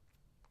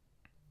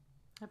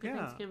Yeah.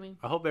 Thanksgiving.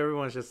 I hope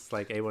everyone's just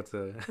like able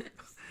to,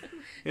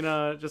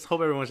 just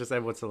hope everyone's just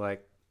able to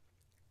like.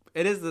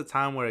 It is the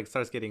time where it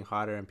starts getting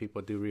hotter and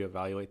people do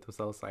reevaluate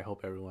themselves. So I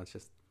hope everyone's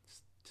just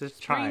Spring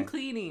trying.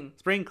 cleaning.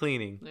 Spring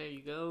cleaning. There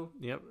you go.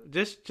 Yep.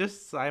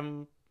 Just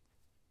I'm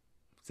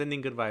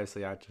sending good vibes, so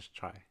yeah, just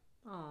try.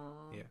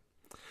 Aw. Yeah.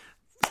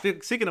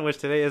 Speaking of which,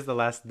 today is the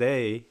last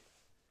day.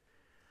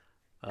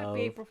 of-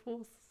 Happy April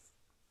Fools.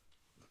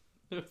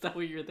 Is that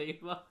what you were thinking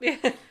about? Yeah,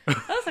 I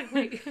was like,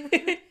 wait.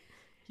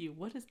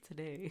 What is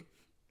today?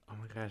 Oh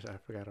my gosh, I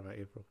forgot about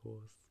April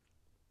Fools.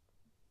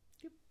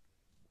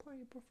 Poor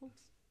April Fools.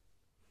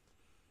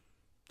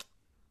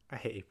 I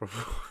hate April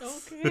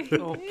Fools. Okay.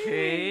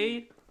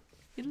 Okay.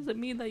 It doesn't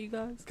mean that, you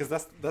guys. Because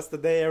that's the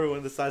day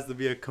everyone decides to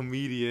be a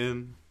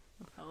comedian.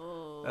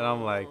 Oh. And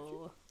I'm like-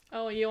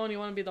 Oh, you only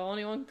want to be the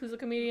only one who's a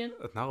comedian?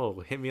 No,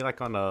 hit me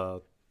like on a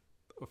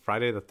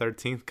Friday the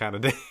 13th kind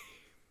of day.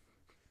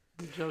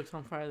 The jokes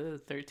on Friday the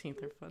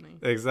 13th are funny.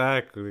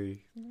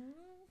 Exactly.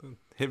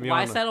 Hit me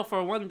Why on settle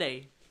for one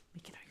day?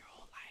 Make it your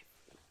whole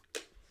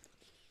life.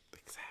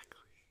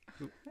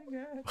 Exactly.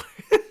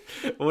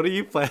 What are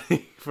you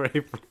planning for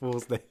April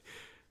Fool's Day?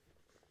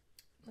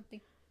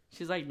 Nothing.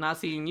 She's like, not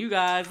seeing you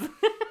guys.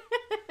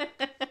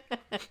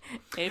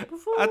 April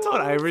Fool. I told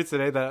Ivory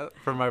today that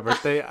for my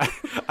birthday,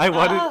 I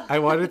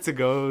wanted to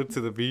go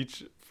to the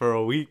beach for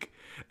a week.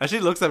 And she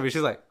looks at me,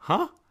 she's like,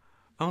 huh?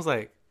 I was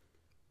like,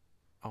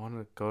 I want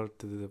to go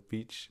to the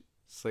beach.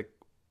 It's like,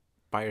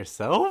 by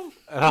yourself?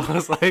 And I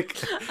was like...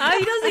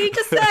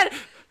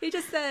 He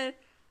just said,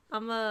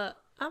 I'm gonna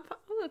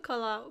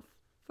call out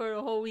for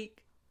a whole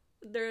week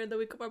during the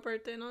week of my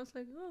birthday. And I was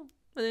like, oh.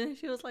 And then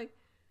she was like,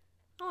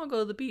 I want to go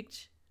to the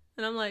beach.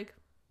 And I'm like,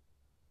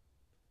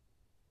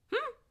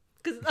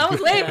 because I was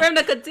waiting for him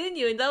to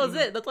continue, and that was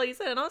it. That's all he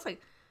said. And I was like,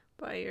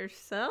 by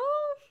yourself?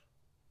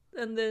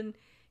 And then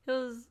it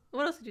was,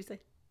 what else did you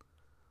say?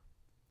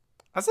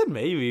 I said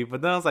maybe,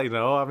 but then I was like,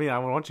 no, I mean, I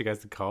want you guys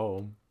to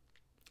come.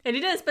 And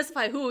he didn't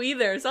specify who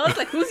either. So I was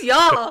like, who's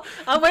y'all?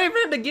 I'm waiting for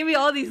him to give me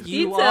all these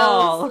You details.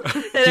 all.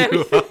 And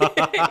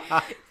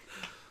everything.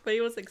 But he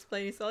was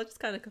explaining, so I was just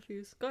kind of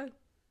confused. Go ahead.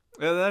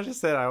 And then I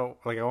just said, I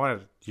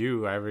wanted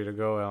you, Ivory, to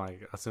go, and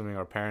like, assuming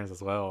our parents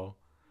as well.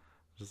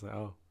 Just like,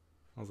 oh.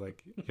 I was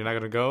like, you're not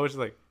going to go? She's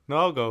like, no,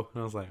 I'll go.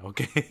 And I was like,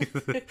 okay.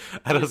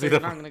 I don't see You're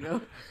the... not gonna go.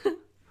 I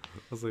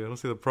was like, I don't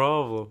see the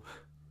problem.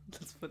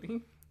 That's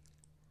funny.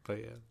 But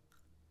yeah.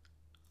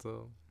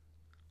 So...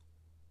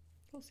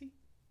 We'll see.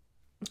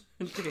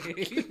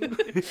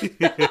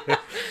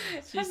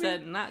 She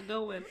said, not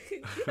going.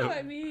 You know what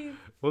I mean?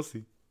 We'll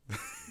see.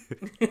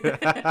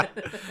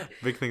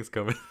 Big things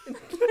coming.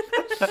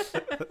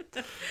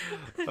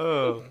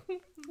 Oh.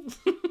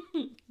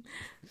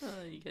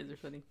 Oh, you guys are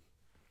funny.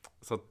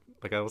 So,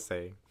 like I was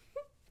saying,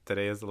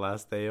 today is the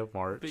last day of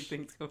March. Big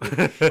things coming.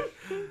 Okay,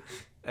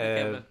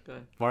 And go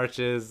ahead. March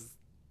is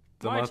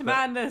the March month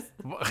Madness.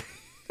 I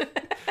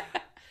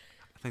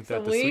think they're Some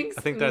at the sweet. wings?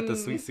 I think they're at the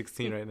Sweet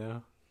 16 right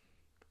now.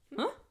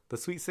 Huh? The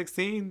Sweet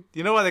 16.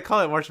 You know why they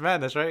call it March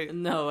Madness, right?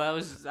 No,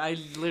 I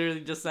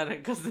literally just said it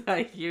because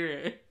I hear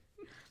it.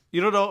 You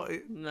don't know.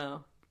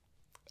 No.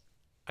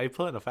 Are you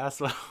pulling a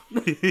fast one?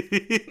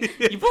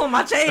 You pulling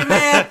my chain,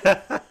 man.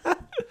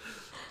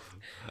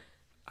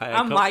 I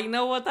am might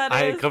know what that is.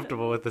 I ain't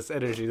comfortable with this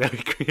energy that we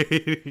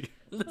created.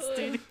 The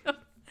studio.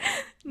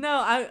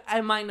 No,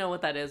 I might know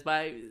what that is,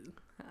 but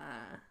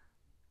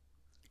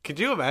Could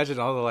you imagine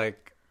all the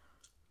like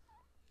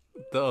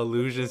the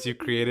illusions you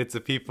created to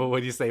people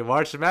when you say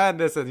March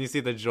Madness and you see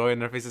the joy in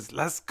their faces?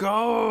 Let's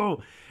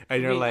go!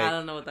 And you're like, I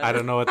don't know what that is. I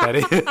don't know what that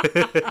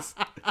is.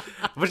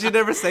 But you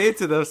never say it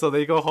to them, so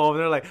they go home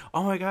and they're like,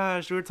 oh my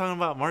gosh, we were talking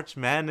about March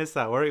Madness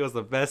at work. It was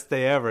the best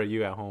day ever.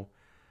 You at home.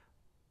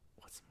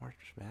 What's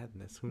March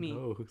Madness? Who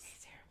knows? Hey,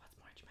 Sarah, what's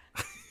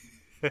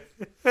March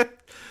Madness?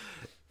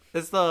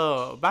 It's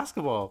the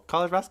basketball,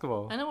 college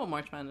basketball. I know what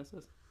March Madness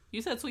is.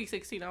 You said Sweet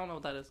 16. I don't know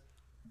what that is.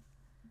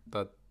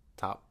 The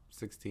top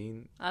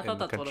 16 I thought in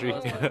the that's what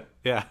country. it was.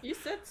 Yeah. You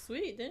said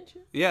sweet, didn't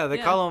you? Yeah, they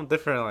Yeah. call them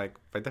different, like,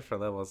 by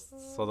different levels.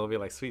 So they'll be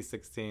like Sweet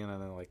 16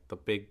 and then like the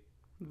big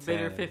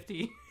Bitter 10.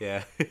 50.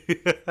 Yeah.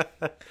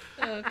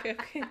 Oh, okay.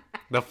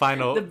 The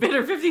final. The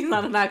Bitter 50 is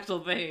not an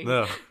actual thing.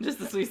 No. Just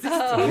the Sweet 16.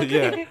 Oh,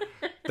 okay.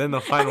 Yeah. Then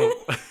the final.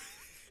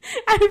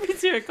 I've been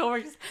to your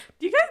coworkers.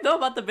 Do you guys know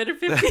about the Bitter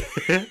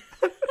 50?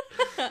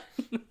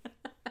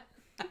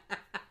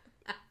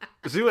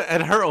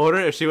 And her order,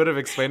 if she would have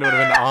explained, it would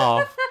have been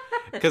off.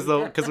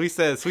 Because we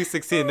said Sweet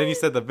 16, then you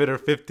said the Bitter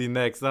 50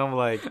 next. And I'm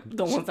like,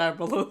 The ones that are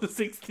below the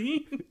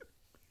 16.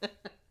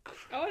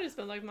 I would have just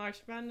been like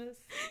March Madness.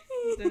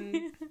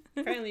 Then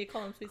apparently you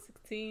call them Sweet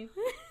 16.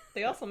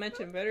 They also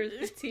mentioned Better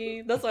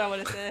 15. That's what I would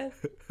have said.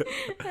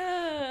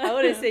 I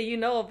wouldn't say you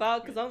know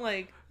about, because I'm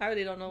like, I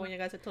really don't know when you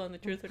guys are telling the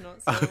truth or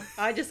not. So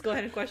I just go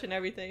ahead and question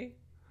everything.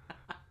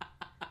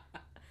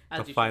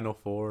 As the you final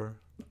four.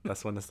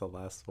 That's when it's the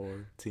last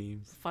four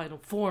teams. should. Final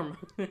form.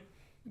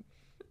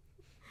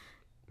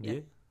 Yeah.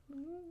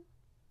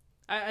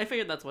 I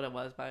figured that's what it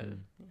was, but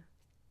yeah.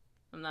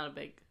 I'm not a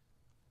big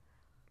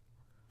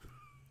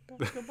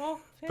Basketball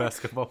fan?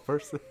 Basketball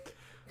person.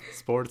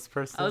 Sports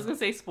person. I was gonna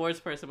say sports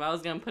person, but I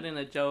was gonna put in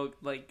a joke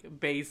like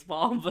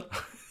baseball, but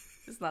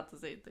it's not the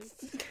same thing.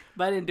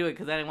 But I didn't do it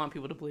because I didn't want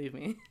people to believe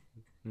me.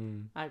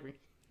 I agree.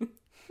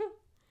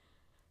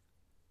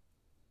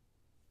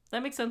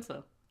 That makes sense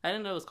though. I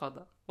didn't know it was called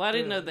that. Well, I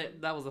didn't know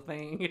that was a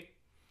thing.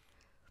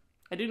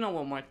 I do know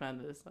what March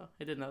Madness is though.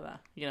 I did know that.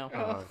 You know,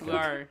 Oh, we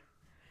are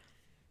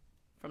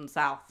from the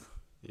South.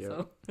 Yeah.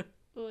 So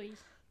Oy.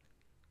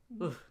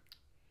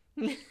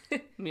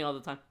 me all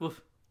the time.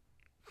 Woof.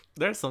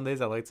 There's some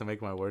days I like to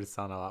make my words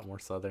sound a lot more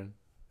southern.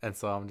 And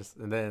so I'm just,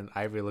 and then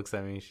Ivory looks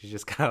at me. She's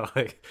just kind of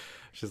like,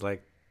 she's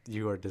like,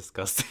 you are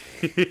disgusting.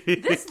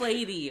 This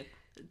lady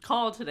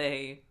called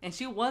today and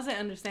she wasn't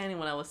understanding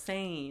what I was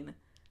saying.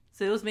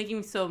 So it was making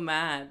me so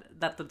mad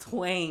that the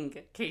twang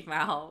came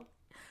out.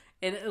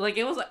 And like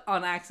it was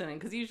on accident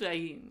because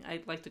usually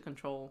I like to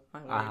control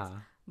my words. Uh-huh.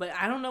 But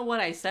I don't know what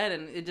I said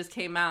and it just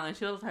came out and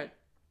she was like,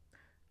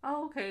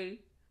 oh, okay,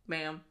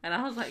 ma'am. And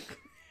I was like,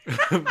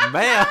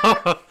 Ma'am.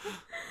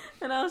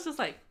 and I was just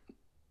like,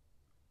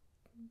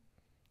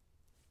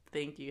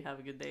 thank you, have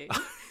a good day.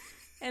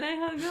 And I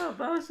hung up.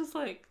 I was just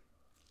like,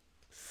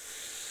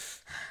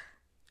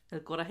 el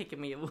coraje que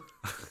me llevó.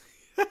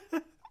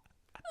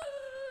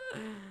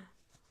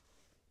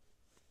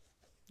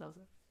 That was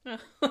it. I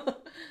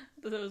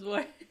thought it was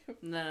more.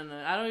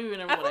 No. I don't even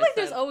remember I feel what like I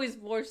there's said. always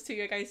more to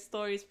your guys'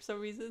 stories for some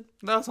reason.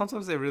 No,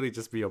 sometimes they really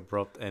just be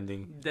abrupt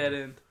ending. Dead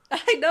end.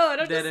 I know, I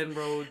don't Dead just... end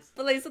roads.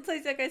 But like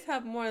sometimes you guys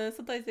have more, and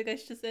sometimes you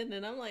guys just end,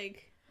 and I'm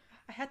like,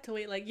 I had to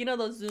wait. Like you know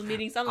those Zoom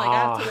meetings. I'm like, I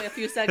have to wait a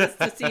few seconds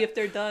to see if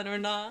they're done or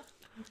not.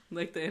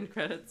 Like the end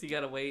credits, you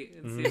gotta wait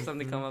and see if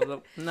something comes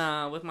up.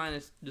 Nah, with mine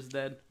it's just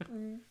dead.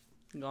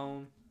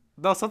 Gone.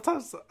 No,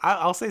 sometimes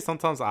I'll say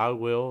sometimes I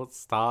will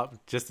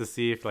stop just to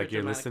see if like For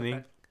you're dramatic listening.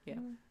 effect. Yeah.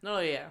 No,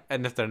 yeah.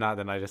 And if they're not,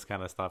 then I just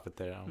kind of stop it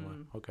there. I'm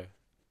like, okay.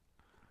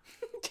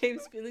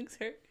 James' feelings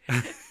hurt.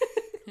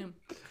 Him.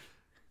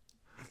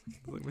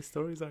 Like, my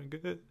stories aren't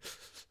good.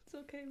 It's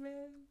okay,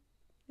 man.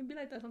 It'd be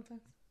like that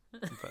sometimes.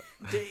 But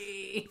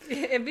Dang.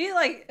 It'd be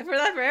like for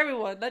that for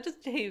everyone, not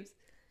just James.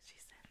 She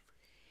said.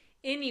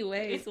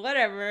 Anyways,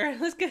 whatever.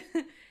 Let's get.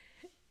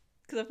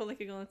 Because I feel like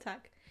you're gonna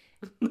attack.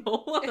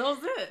 No, that was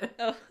it.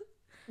 Oh,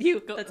 you.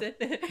 Go. That's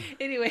it.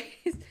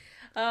 Anyways,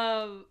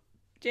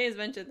 James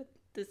mentioned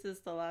this is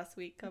the last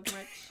week of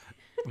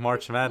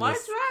March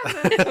Madness. March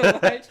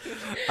Madness. March.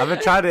 I've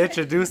been trying to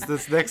introduce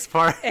this next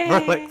part for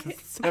like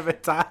 7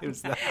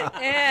 times now.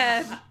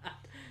 And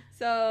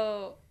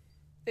so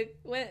it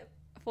went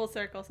full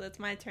circle, so it's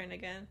my turn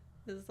again.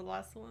 This is the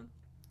last one.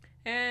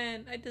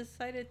 And I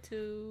decided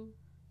to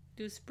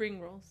do spring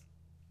rolls.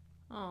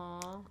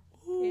 Aww.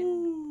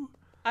 Ooh.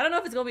 I don't know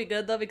if it's gonna be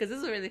good though because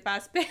this is really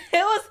fast paced.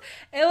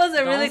 It was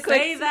a really Don't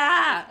quick. say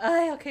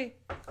that. Okay.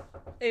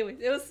 Anyway,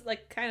 it was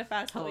like kind of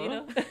fast, though, you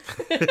know.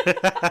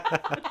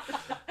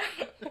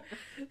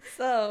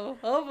 So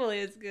hopefully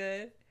it's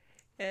good,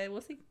 and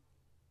we'll see.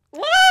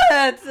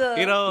 What?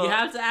 You know, You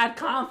have to add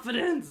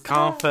confidence.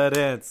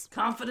 confidence.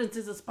 Confidence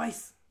is a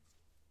spice.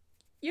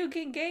 You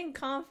can gain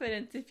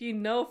confidence if you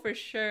know for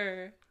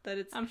sure that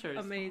it's I'm sure it's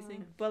amazing.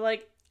 fine. But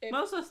like,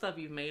 Most of the stuff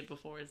you've made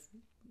before is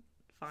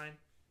fine.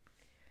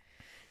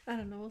 I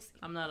don't know. We'll see.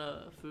 I'm not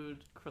a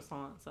food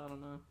croissant, so I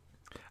don't know.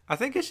 I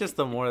think it's just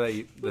the more that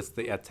you, that's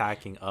the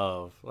attacking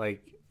of.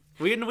 Like,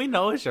 we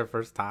know it's your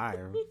first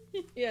time.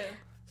 Yeah.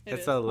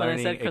 It's is. a When I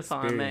learning said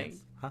croissant, I meant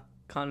experience. Huh?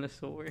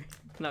 connoisseur,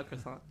 not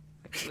croissant.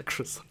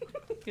 Croissant.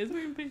 Guys, we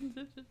weren't paying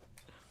attention.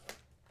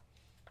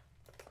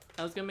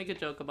 I was gonna make a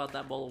joke about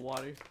that bowl of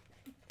water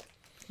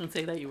and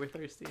say that you were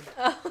thirsty.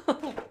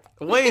 Oh.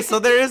 Wait, so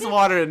there is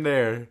water in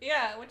there?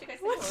 Yeah. What you guys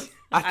think? It was?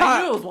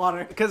 I knew it was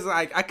water. Because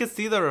I could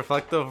see the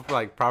reflective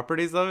like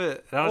properties of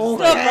it. And I was Oh,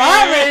 just like,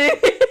 Probably.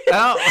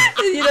 "Oh."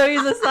 You know,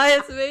 he's a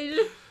science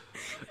major.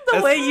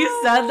 The way you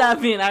said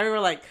that, me and I were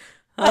like,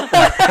 We looked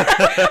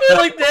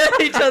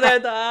at each other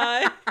in the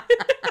eye.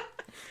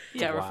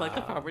 yeah, Wow.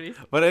 reflective properties.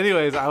 But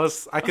anyways,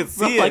 I could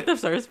see it. Reflective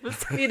surface.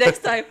 See you next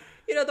time.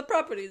 You know the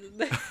properties.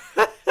 The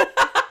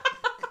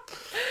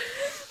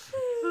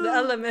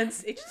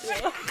elements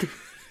H2O.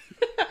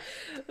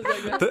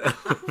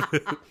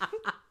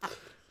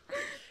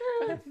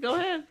 Go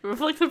ahead.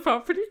 Reflective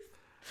properties.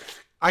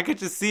 I could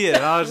just see it.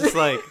 And I was just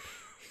like,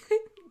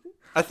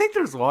 I think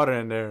there's water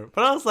in there.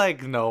 But I was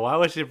like, no, why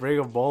would she bring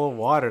a bowl of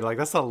water? Like,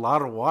 that's a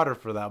lot of water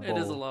for that bowl.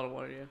 It is a lot of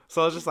water, yeah.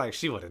 So I was just like,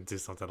 she wouldn't do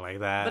something like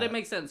that. But it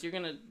makes sense. You're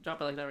gonna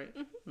drop it like that, right?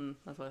 Mm,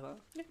 that's what I thought.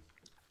 Yeah.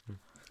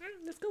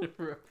 Let's go.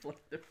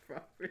 Reflective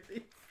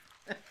properties.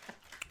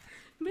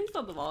 Based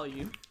on the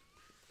volume.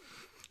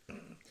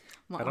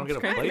 I don't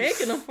get a I'm plate.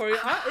 making them for you.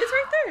 It's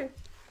right there.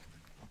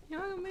 You're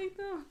not gonna make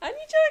them. I need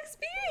you to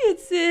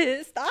experience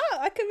it. Stop.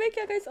 I can make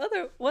you guys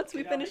other once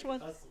we finish one.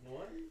 What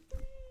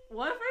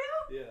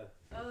for you? Yeah.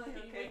 Oh,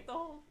 You make the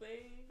whole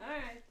thing.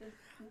 Alright.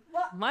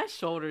 My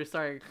shoulders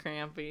started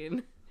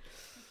cramping.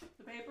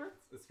 The paper?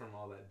 It's from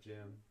all that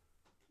gym.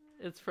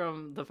 It's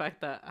from the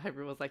fact that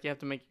Hyper was like, you have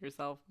to make it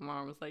yourself. My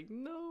mom was like,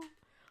 no.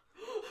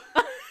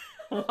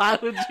 Why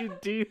would you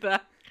do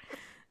that?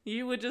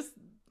 You would just,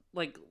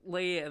 like,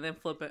 lay it and then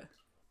flip it.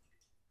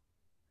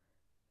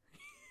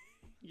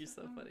 You're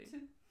so funny.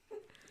 Can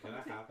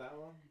I have that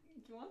one?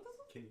 You want this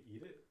one? Can you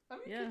eat it? I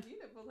mean, Yeah. you can eat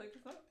it, but like,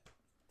 it's not.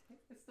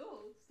 It's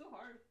still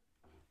hard.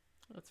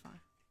 That's fine.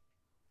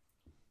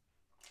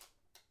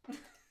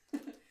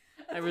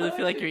 I really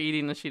feel like you're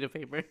eating a sheet of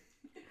paper.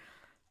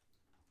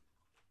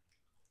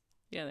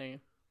 Yeah, there you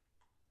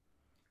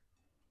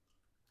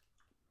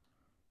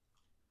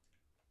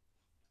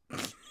go.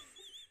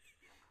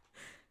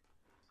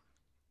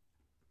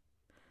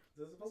 Is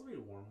this supposed to be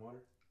warm water?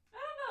 I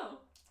don't know.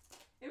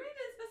 It really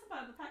didn't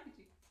specify the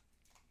packaging.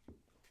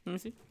 Let me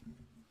see.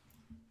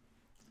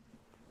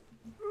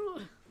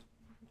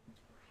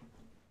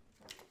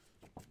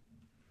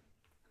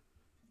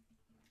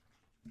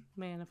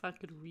 Man, if I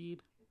could read.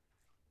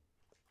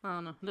 I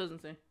don't know. It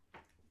doesn't say.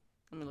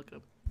 Let me look it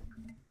up.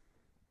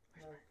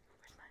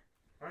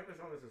 I think as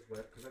long as it's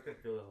wet, because I can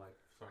feel it like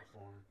start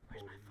forming.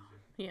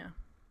 Yeah.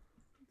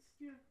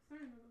 Yeah,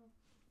 sorry.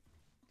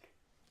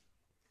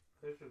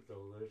 This is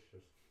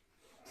delicious.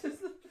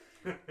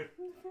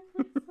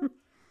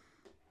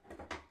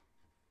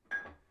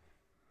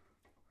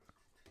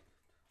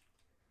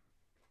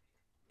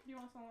 You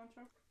want some lunch?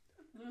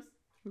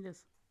 Loose.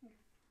 Yes.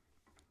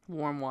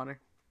 Warm water.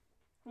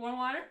 Warm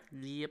water?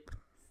 Yep.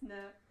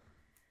 Snap.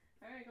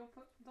 Alright, go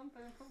dump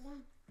it and put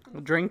one.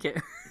 Drink it.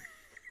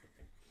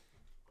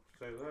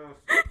 Say this.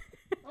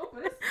 Oh,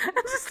 but it's I'm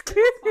just it's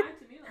kidding. fine to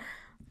me though.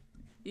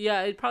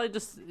 Yeah, it probably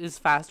just is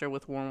faster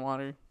with warm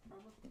water.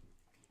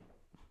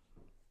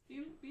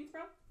 Beans,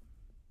 bro?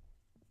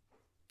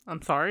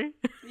 I'm sorry?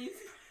 Beans?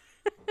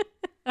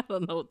 I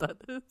don't know what that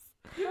is.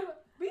 You have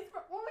beans,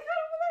 bro? Oh, we got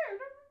it over there.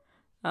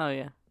 Oh,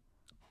 yeah.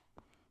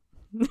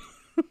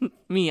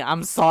 Me,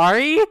 I'm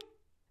sorry? I'm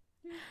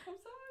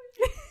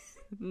sorry.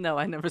 No,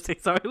 I never say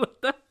sorry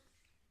like that.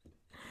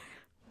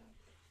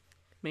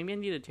 Maybe I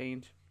need to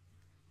change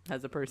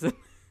as a person.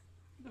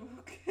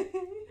 Okay.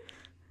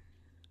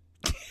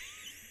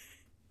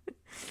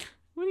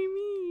 What do you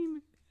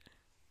mean?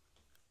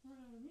 Me,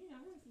 I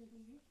don't see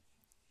anything here.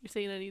 You're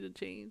saying I need to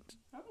change.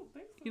 I don't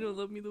think so. You don't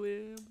love me the way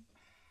I am.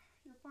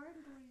 You're fine the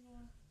way you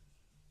are.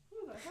 Who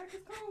the heck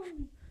is calling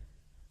me?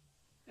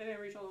 I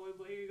didn't reach all the way,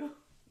 but here you go.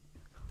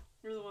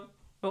 You're the one.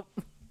 Oh.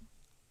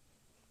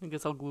 I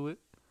guess I'll glue it.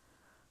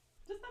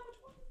 Just that much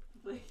one.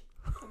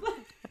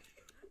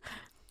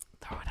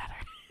 Throw it at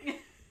her.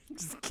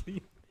 Just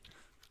kidding.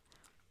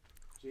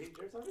 Did you eat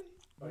yours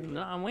already?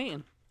 No, I'm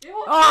waiting.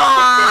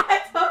 Ah! I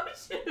told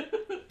you.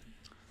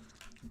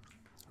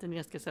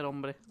 Tenías que ser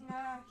hombre.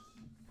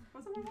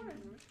 What's in my water?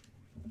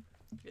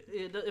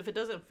 If it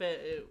doesn't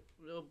fit,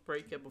 it'll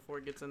break it before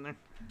it gets in there.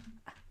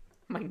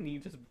 My knee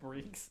just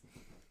breaks.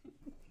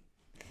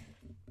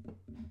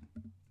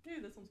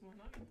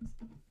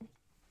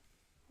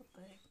 What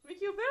the heck?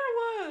 Make you a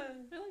better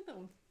one. I like that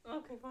one.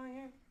 Okay, fine,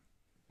 here.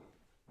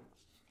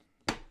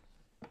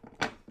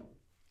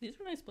 These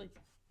are nice plates.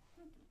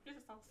 Here's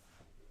the sauce.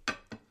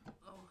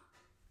 Oh.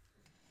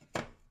 I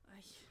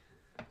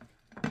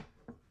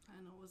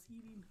know what's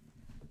eating.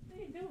 What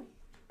are you doing?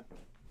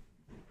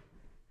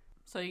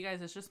 So you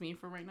guys, it's just me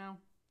for right now.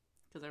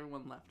 Because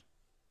everyone left.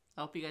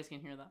 I hope you guys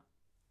can hear that.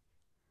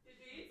 Did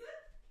you eat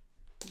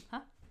it? Huh?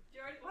 Did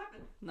you already, what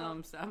happened?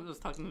 No, I was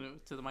talking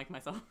to the mic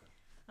myself.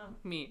 Oh.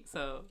 Me,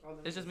 so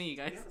it's just me, you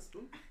guys. You have a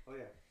spoon? Oh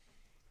yeah.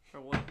 For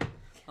what?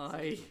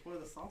 I Pour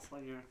the sauce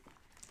on your.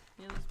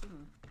 yeah, the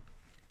spoon.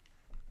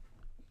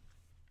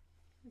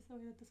 I saw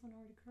that this one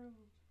already curled.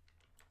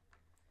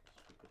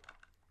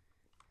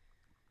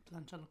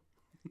 Planchalo.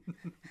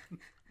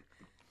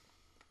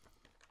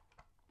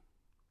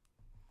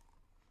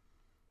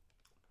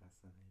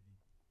 Fascinating.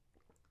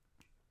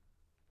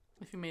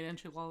 If you made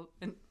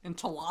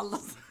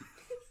enchiladas.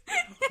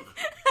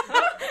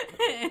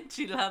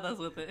 Enchiladas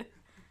with it.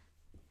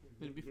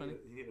 It'd be funny.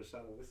 You need a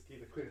shot of whiskey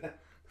to clear that.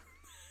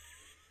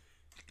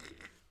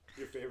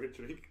 Your favorite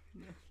drink?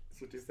 No.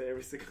 That's what you say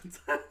every single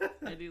time.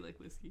 I do like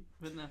whiskey,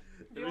 but no.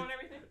 Do you want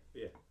everything?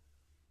 Yeah.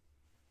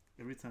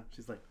 Every time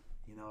she's like,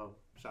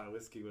 a shot of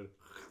whiskey would.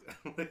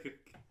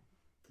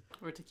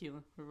 Or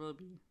tequila. We'll really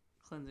be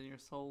cleansing your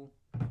soul.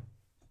 I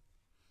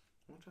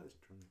want to try this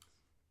drinks.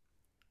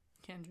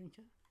 Can't drink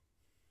it.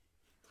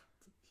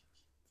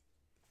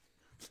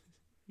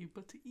 You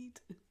but to eat.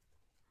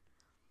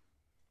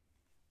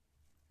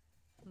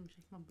 Let me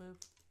shake my boob.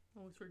 I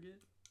always forget.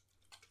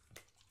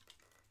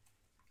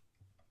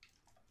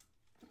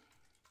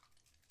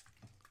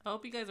 I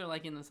hope you guys are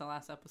liking this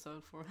last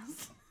episode for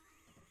us.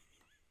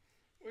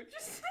 What'd you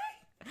say?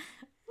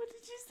 What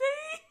did you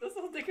say? That's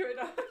the whole thing right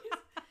now.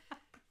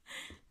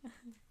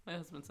 My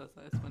husband says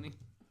that. It's funny.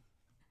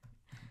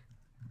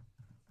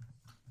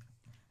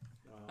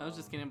 I was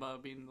just kidding about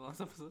it being the last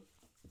episode.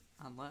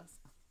 Unless.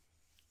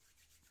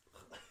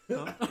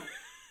 Dang.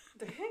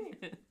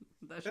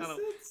 that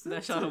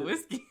shot of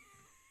whiskey.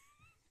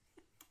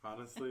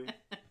 Honestly.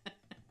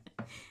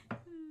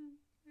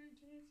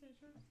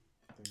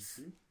 Thank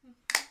you.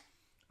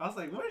 I was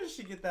like, where did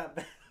she get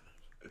that?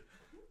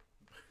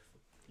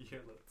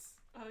 Earlobes.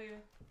 Oh, yeah.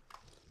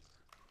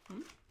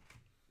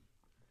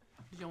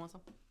 Did you want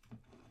some?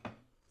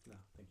 No,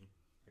 thank you.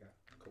 I got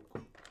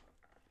Coke.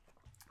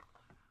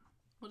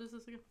 What is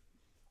this again?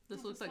 This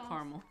It's looks a like sauce.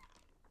 caramel.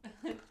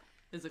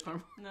 Is it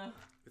caramel? No.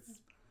 It's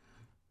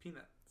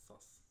peanut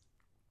sauce.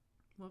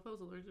 What if I was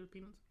allergic to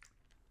peanuts?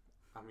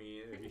 I mean,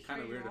 it'd be Pretty kind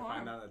of sure weird you to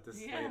find are. out that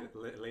this Yeah. is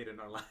late in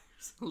our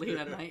lives. Late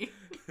at night.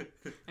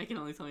 I can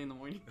only tell you in the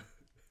morning.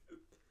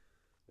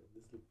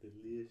 This looks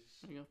delicious.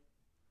 There you go.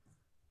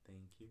 Thank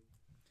you.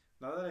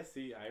 Now that I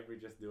see Ivory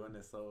just doing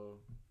it so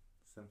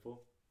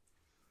simple.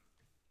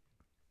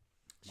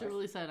 She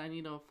really said, I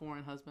need a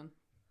foreign husband.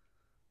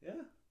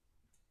 Yeah.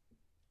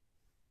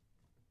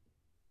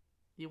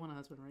 You want a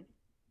husband, right?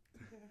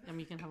 I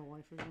mean, you can have a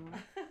wife if you want.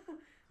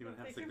 You want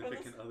to have Thank you for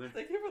significant other?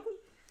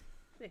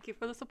 Thank you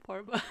for the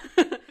support, but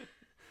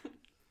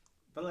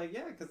But like,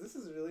 yeah, because this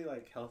is really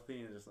like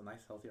healthy and just a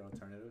nice, healthy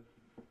alternative.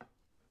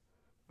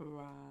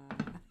 Right.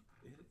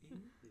 It is.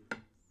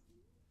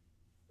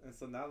 And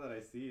so now that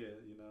I see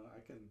it, I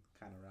can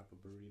kind of wrap a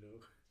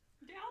burrito.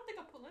 yeah, I don't think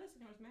I put lettuce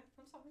in yours, man.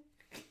 I'm sorry.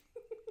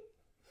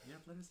 You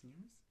have lettuce in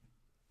yours?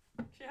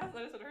 She has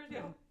lettuce in hers,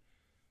 yo.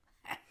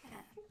 I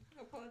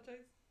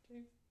apologize,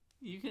 James.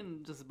 You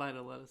can just buy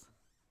the lettuce.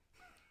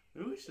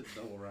 Maybe we should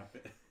double wrap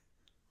it.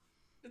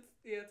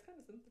 It's kind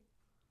of simple.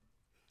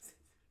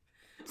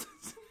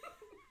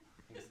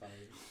 I'm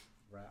sorry.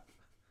 Wrap.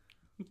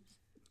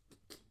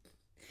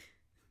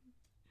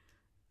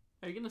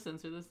 Are you going to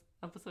censor this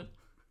episode?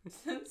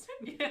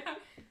 Yeah.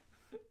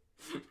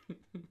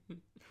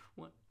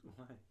 What?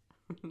 Why?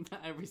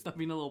 Ivory, stop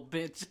being a little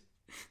bitch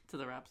to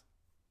the raps.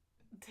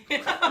 Damn.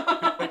 Because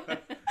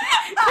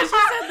she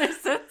said they're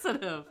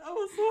sensitive. I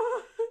was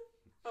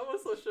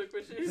so shook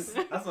when she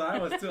said. That's what I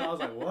was too. I was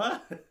like,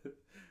 what?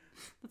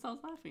 That's why I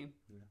was laughing.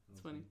 Yeah,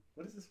 It's funny.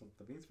 What is this one?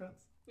 The bean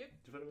sprouts? Yep.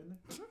 Did you put them in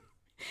there?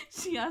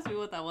 She asked me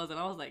what that was, and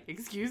I was like,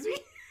 excuse me?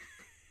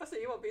 I said,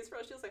 you want beans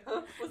sprouts? She was like,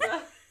 huh? What's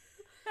that?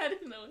 I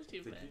didn't know what she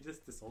Did meant. you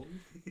just disown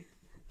me?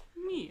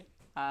 Me?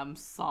 I'm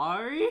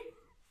sorry?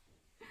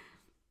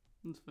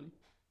 It's funny.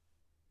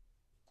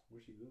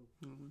 Where'd she go?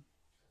 Mm-hmm.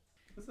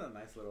 This is a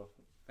nice little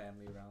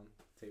family round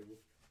table.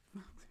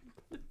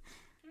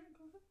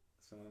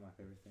 It's one of my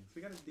favorite things.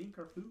 We gotta dink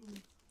our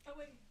food. Oh,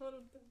 wait. Hold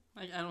on.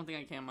 I don't think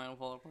I can. Mine will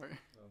fall apart.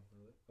 Oh,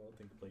 really? I don't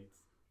think plates.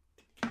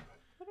 I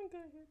don't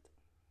got it.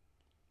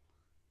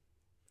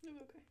 You'll be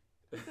okay.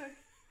 Sorry.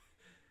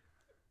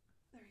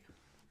 There we go.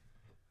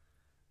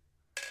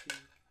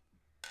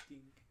 Dink,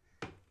 dink.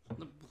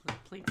 The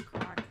plate's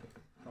crack.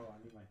 Oh, I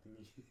need my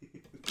thingy.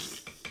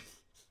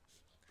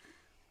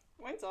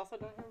 Mine's also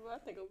down here, but I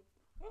think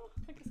well,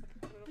 I guess I can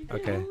put it up.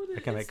 Okay, Dude, I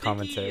can make it's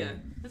commentary. sticky.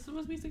 This is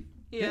supposed to be sticky.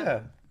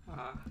 Yeah.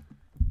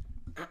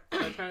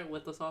 Should I try it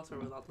with the sauce or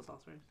without the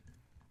sauce, right?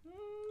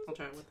 I'll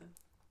try it with it.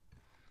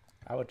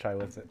 I would try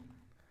with it.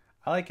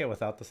 I like it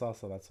without the sauce,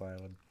 so that's why I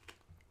would.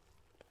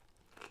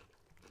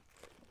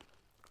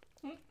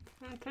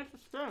 Taste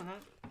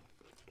experiment. I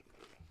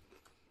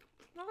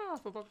don't know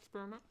if about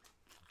experiment.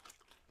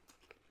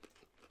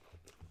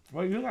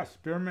 Well, you got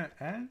spearmint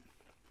and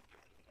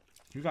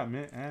you got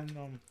mint and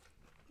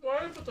Why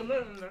did you put the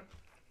mint in there?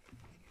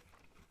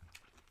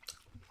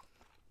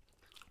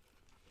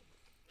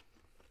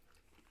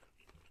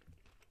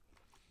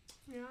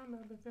 Yeah, I'm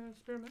not a big fan of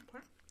experiment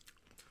part.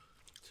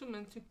 Too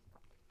minty.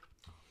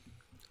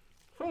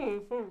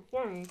 So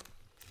funny.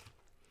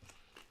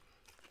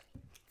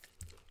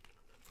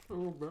 A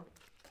little bit.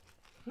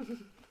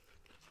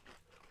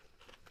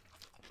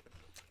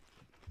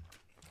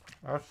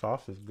 our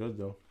sauce is good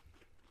though.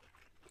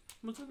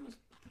 What's in this?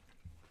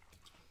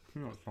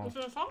 Peanut What's sauce.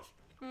 in the sauce?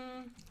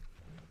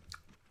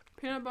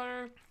 Peanut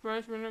butter,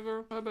 rice vinegar,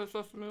 a little bit of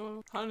sesame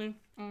oil, honey,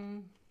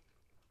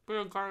 bit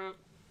of garlic.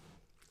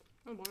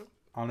 Oh boy.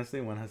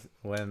 Honestly, when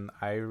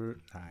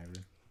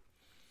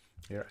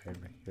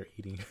you're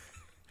eating.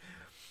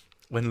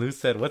 When Lou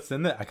said, "What's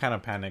in it?" I kind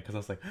of panicked because I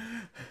was like,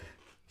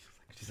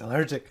 "She's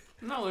allergic."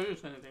 I'm not allergic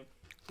to anything.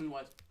 Food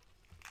wise.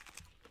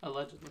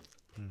 Allegedly.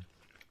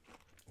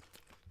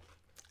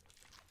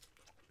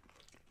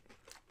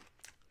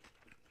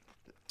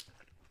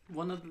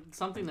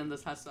 Something in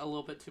this has a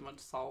little bit too much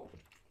salt.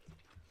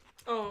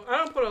 Oh, I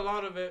don't put a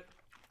lot of it.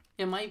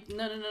 It might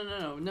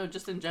no,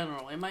 just in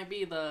general. It might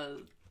be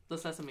the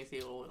sesame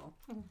seed oil.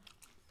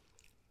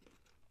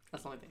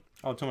 That's the only thing.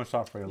 Oh, too much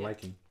salt for your Yeah.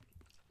 liking.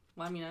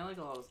 Well, I mean, I like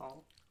a lot of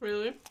salt.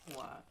 Really?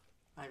 What?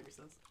 Ivory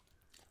says.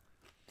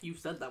 You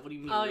said that. What do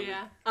you mean? Oh really?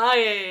 yeah. Oh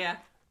yeah.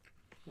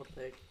 What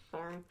the heck?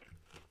 Sorry.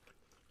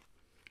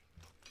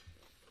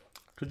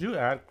 Could you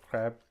add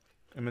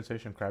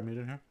imitation crab meat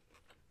in here?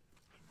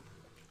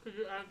 Could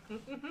you add?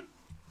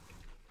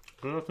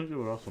 I think it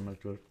would also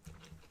make good.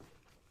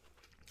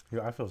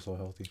 Yeah, I feel so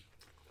healthy.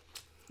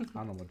 I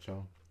don't know what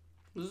y'all.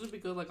 This would be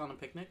good, like on a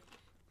picnic.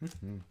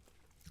 Mm-hmm.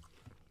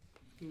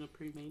 You know,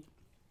 pre-made.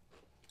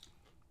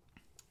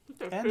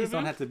 And these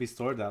don't have to be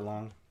stored that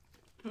long.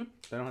 Hmm?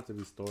 They don't have to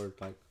be stored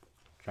like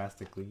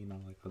drastically, you know,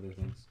 like other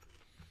things.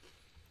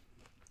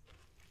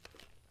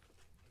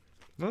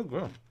 Oh,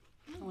 good.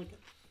 I like it.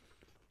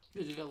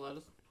 Did you get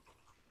lettuce?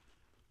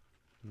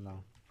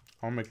 No.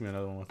 I'll make me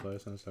another one with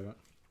lettuce in a second.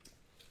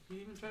 You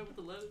didn't even try with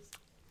the lettuce?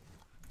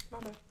 My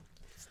bad.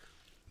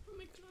 I'll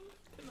make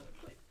another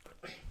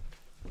plate.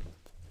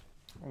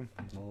 Oh,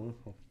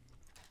 delicious.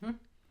 Hmm?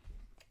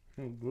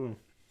 Oh, good.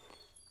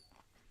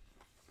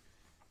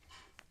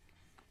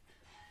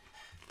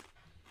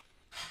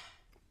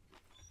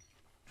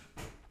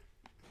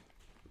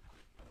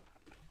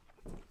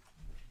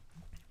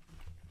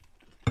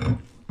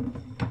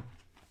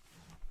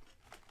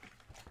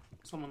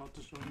 Someone else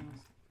is showing us.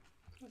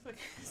 It's like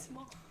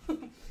small.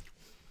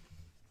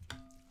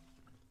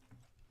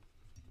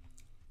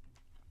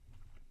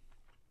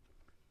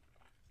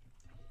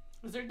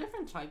 Is there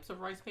different types of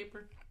rice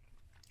paper?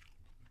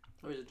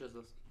 Or is it just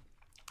this?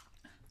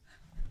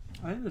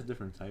 I think there's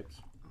different types.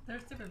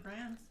 There's different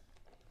brands.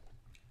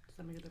 Does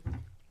that make a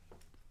difference?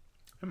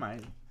 It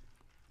might.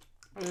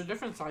 Are there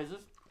different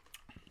sizes?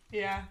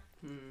 Yeah,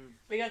 Hmm.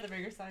 we got the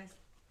bigger size.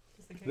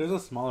 Just in case. There's a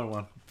smaller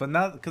one. But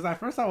now, because at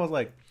first I was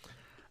like,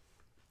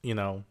 you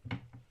know,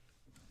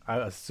 I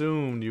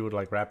assumed you would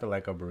like wrap it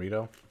like a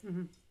burrito.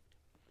 Mm-hmm.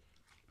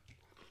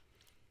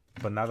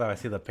 But now that I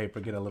see the paper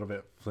get a little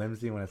bit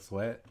flimsy when it's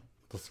wet,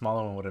 the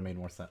smaller one would have made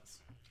more sense.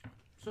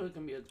 So it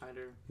can be a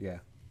tighter, Yeah.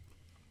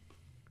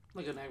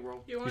 like an egg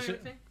roll. You want You should-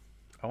 anything?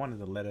 I wanted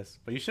the lettuce.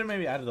 But you should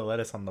maybe add the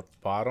lettuce on the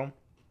bottom.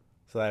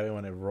 So that way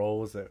when it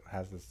rolls, it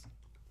has this.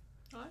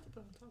 Oh, I have to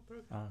put it on top.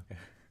 Okay. Oh, okay.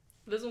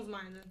 This one's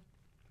mine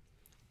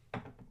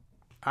then.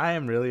 I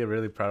am really,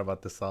 really proud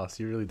about this sauce.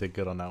 You really did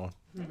good on that one.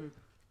 Mm-hmm.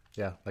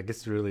 Yeah, like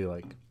it's really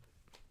like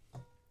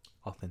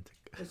authentic.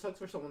 It sucks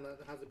for someone that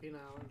has a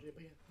peanut allergy,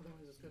 but yeah,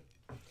 otherwise it's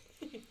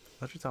good.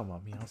 What you talking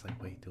about me? I was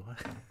like, wait, do I?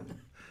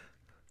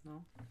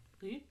 No?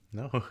 Do you?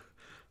 No, Oh,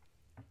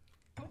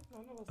 I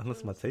don't know what's unless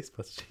this. my taste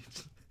buds change.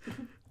 Put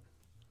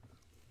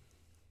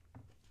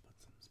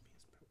some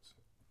bean sprouts.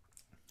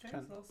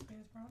 There's those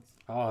bean sprouts.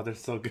 Oh, they're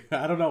so good.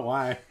 I don't know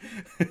why.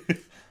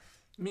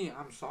 Me,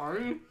 I'm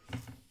sorry.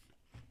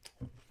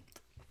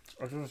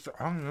 I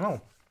don't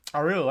know. I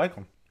really like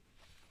them.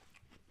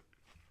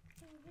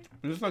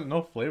 There's like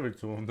no flavor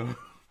to them though.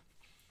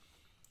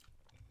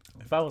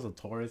 If I was a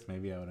tourist,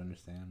 maybe I would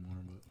understand more,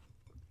 but.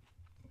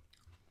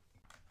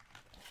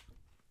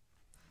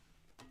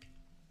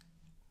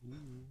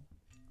 Ooh.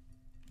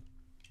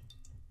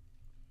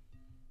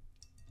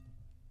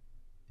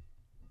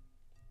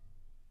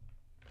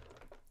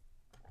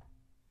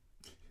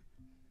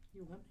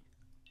 You let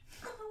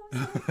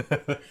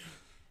me?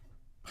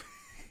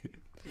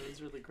 It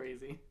was really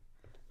crazy.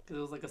 Because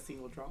it was like a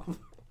single drop.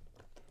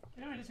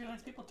 You know, I just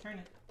realized people turn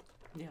it.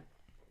 Yeah.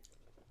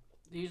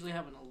 They usually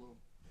have a little,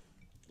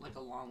 like a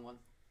long one.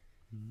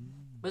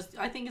 But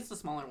I think it's the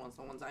smaller ones,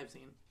 the ones I've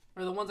seen.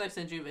 Or the ones I've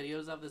sent you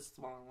videos of, is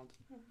smaller ones.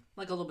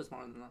 Like a little bit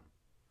smaller than that.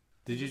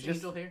 Did you Is just?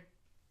 angel hair?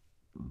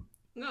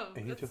 No,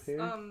 Angel it's hair?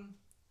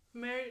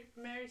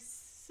 Mary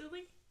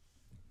Silly?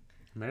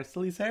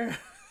 Marcel's hair?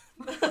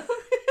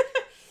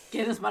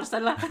 ¿Quién es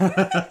Marcela?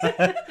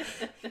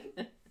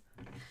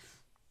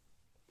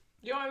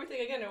 You want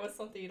everything again, or what's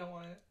something you don't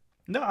want?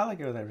 No, I like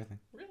it with everything.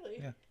 Really?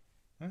 Yeah.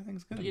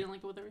 Everything's You good. didn't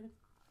like it with everything?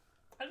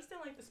 I just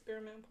didn't like the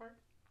spearmint part.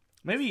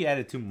 Maybe you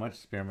added too much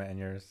spearmint in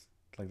yours,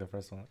 like the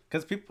first one.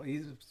 Because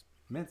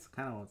mint's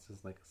kind of wants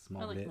just like a I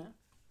small like bit. that.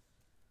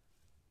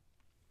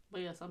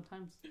 But yeah,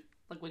 sometimes,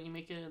 like when you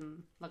make it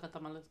in like a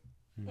tamales,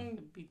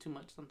 it'd be too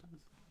much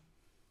sometimes.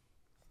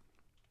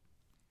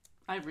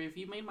 Ivory, if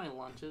you made my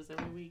lunches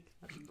every week,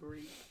 that'd be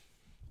great.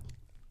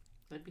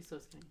 That'd be so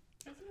skinny.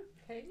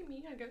 Pay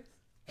me, I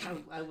guess.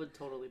 I would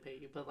totally pay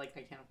you, but like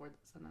I can't afford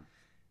this, so no.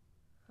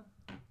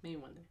 Maybe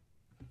one day.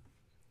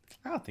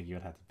 I don't think you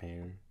would have to pay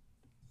her.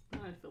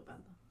 I'd feel bad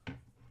though.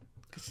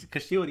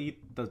 Because she would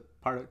eat the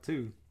part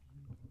too.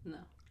 No,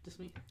 just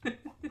me. I'm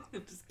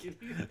just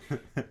kidding.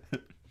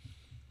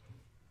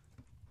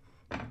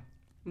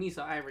 Me,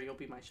 so Ivory, you'll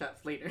be my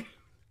chef later.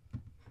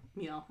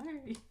 Me, I'll hire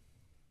you.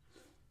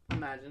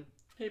 Imagine.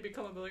 Hey,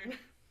 become a billionaire.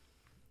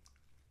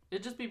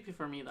 It'd just be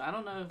for me though. I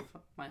don't know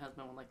if my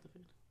husband would like the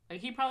food. Like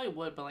he probably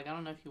would, but like I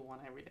don't know if he would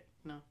want it every day.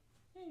 You know?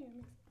 Hey, that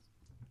makes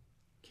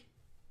sense.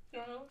 You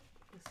don't know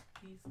Yes,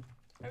 please.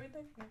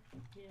 everything?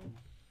 Yeah.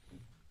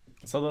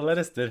 So the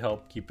lettuce did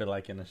help keep it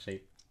like in a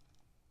shape.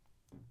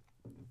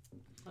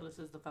 So this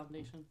is the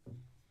foundation.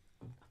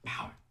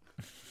 Power.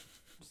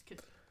 Just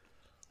kidding.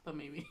 But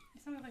maybe.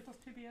 It sounded like those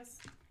PBS.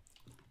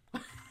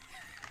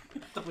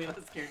 The way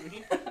that scared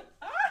me.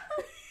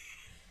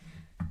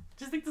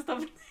 Just think the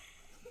stuff.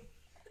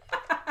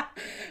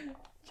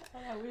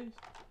 I wish.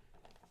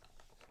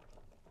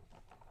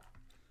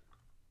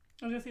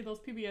 I was gonna see those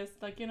PBS,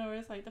 like, you know, where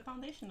it's like the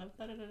foundation of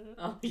da da da da.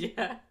 Oh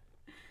yeah.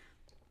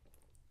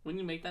 When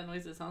you make that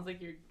noise, it sounds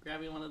like you're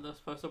grabbing one of those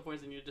poster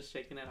boards and you're just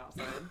shaking it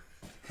outside.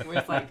 Where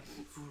it's like,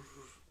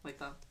 like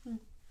that.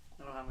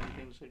 I don't have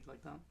anything to shake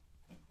like that.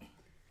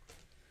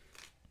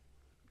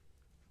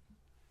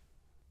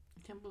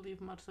 I can't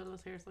believe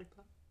Marcela's hair is like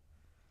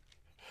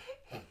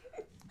that.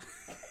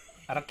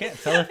 I can't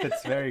tell if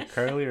it's very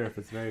curly or if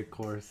it's very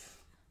coarse.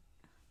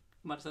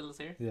 Marcela's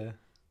hair? Yeah.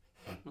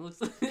 It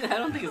looks. I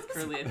don't think it's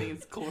curly. I think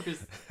it's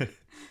coarse.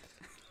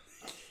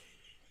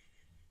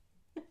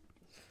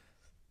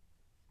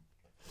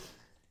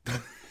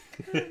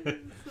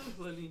 So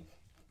funny.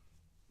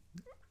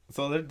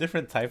 So there are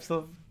different types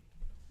of.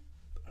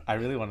 I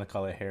really want to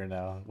call it hair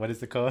now. What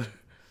is it called?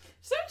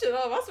 Search it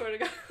up, I swear to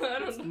God.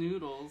 I It's don't know.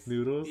 noodles.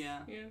 Noodles. Yeah.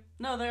 Yeah.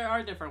 No, there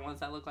are different ones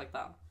that look like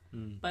that.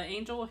 Mm. But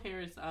angel hair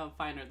is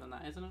finer than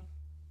that, isn't it?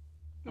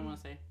 I want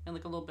to say, and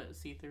like a little bit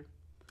see through.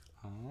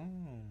 Oh.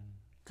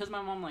 Cause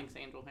my mom likes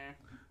angel hair.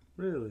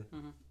 Really?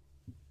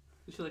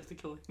 She likes to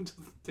kill angels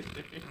with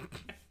their hair.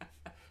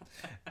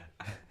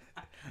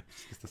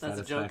 Just the That's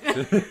a joke.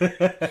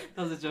 satisfaction.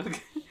 That was a joke.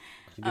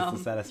 She gets the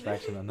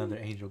satisfaction. Another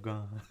angel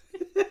gone.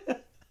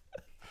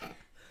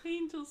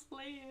 Angel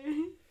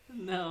Slayer.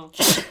 No.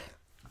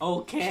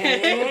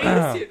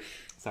 Okay.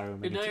 Sorry, You're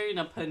Maggie. doing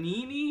a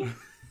panini.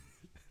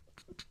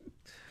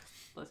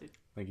 Bless you.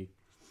 Maggie.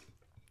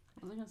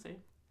 What was I gonna say?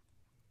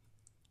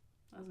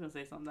 I was gonna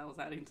say something that was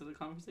adding to the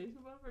conversation,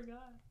 but I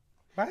forgot.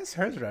 Why is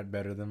hers red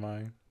better than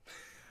mine?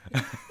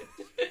 It's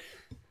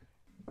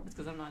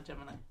because I'm not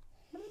Gemini.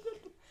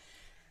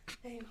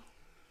 Damn.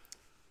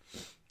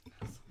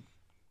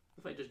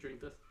 If I just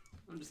drink this,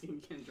 I'm just kidding.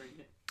 You can't drink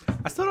it.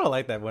 I still don't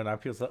like that when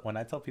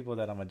I tell people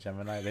that I'm a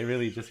Gemini. They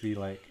really just be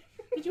like,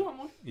 Did you want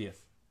more? yes.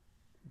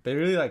 They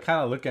really like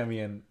kind of look at me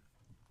in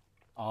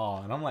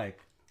awe, and I'm like,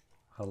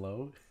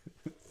 hello,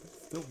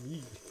 still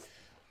me.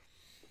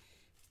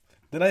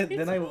 Did I?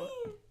 Jessica,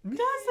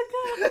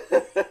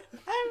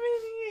 I'm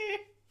in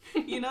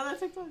here. You know that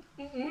TikTok?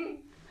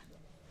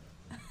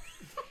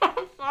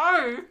 I'm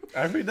sorry.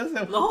 Ivory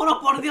doesn't. Lo juro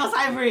por Dios,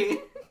 Ivory.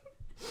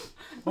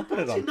 I'll put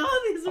it You on. know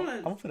these I'm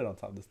ones. gonna put it on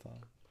top this time.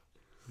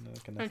 No, I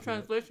can In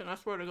translation, I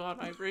swear to God,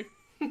 I agree.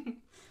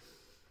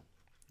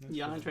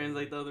 Yeah, I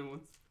translate the other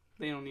ones.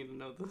 They don't need to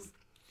know this.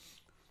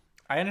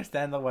 I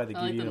understand though why they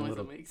I give like you the in noise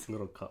little it makes.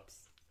 little cups.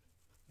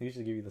 They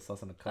usually give you the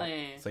sauce in a cup, Oh,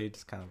 yeah. so you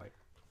just kind of like.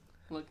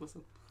 Look,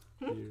 listen.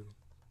 You.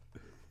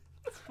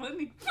 It's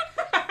funny.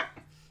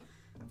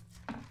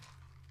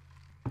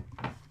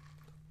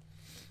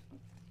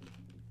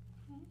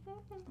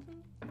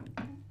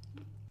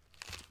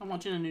 I'm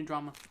watching a new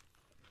drama.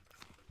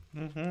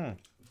 Mm-hmm.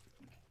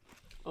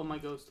 Oh my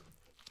ghost.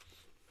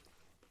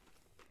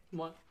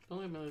 What?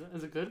 Don't leave me like that.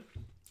 Is it good?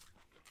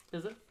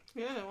 Is it?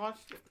 Yeah, I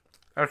watched it.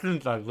 I've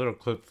seen like little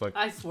clips. Like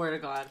I swear to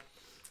God.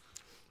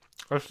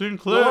 I've seen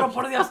Lo juro clips.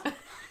 por Dios.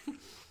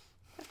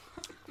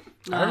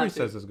 Nah, Ivory dude.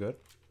 says it's good.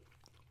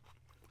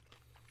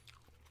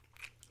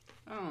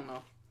 I don't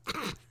know.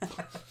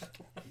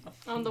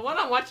 The one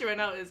I'm watching right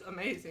now is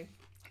amazing.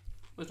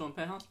 Which one?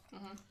 Penthouse?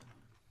 Mhm.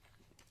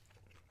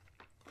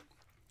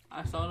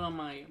 I saw it on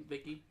my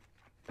Viki.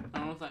 I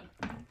don't know if I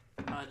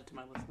added it to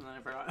my list and then I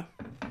forgot.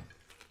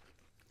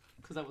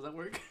 Because I was at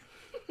work.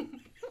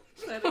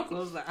 So I had to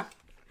close that.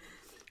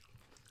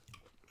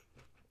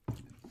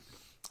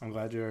 I'm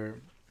glad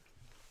you're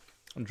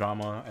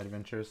drama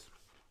adventures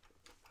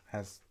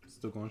has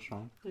still going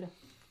strong. Yeah.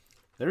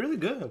 They're really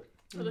good.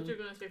 I thought you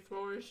were gonna say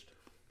flourished.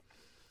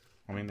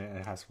 I mean,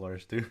 it has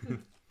flourished too.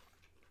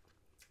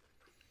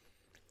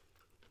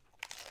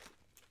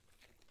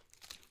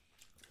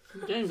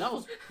 Dang, that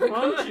was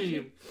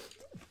crunchy.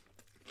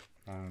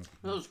 um,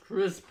 That was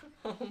crisp.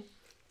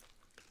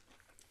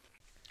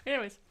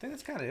 Anyways, I think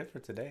that's kind of it for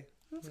today.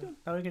 that's good.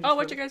 Now we can Oh, just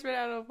what go- you guys rate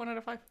out of 1 out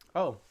of 5?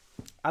 Oh,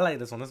 I like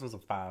this one. This one's a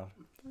 5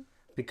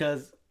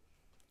 because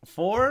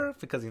 4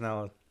 because you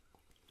know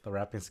the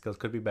rapping skills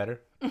could be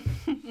better.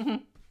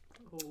 I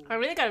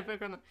really gotta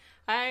figure on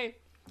that.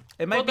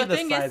 It might Well, be the the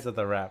thing size is- of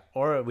the rap,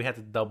 or we had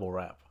to double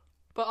rap.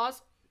 But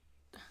also,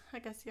 I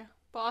guess, yeah.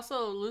 But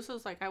also,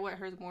 Lucy's like, I wet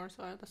hers more,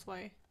 so that's why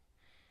it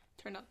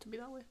turned out to be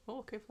that way. Oh,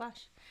 okay,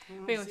 Flash.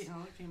 We'll Anyways. see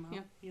how it came out.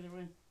 Yeah. Either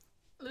way.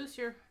 Luce,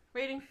 your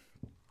rating?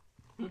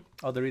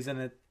 Oh, the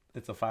reason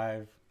it's a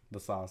 5, the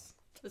sauce.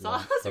 The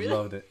sauce? I Really?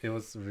 loved it. It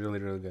was really,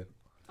 really good.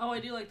 Oh, I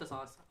do like the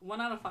sauce.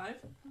 1 out of 5?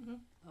 Mhm.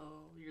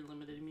 Oh, you're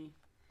limiting me.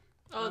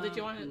 Oh, did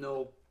you want it?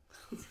 No.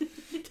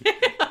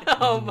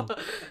 Damn.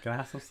 Can I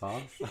have some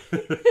sauce?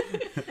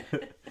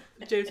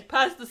 James,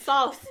 pass the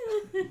sauce.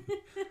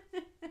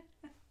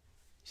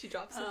 She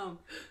drops it.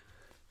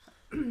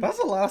 That's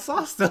a lot of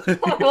sauce, though.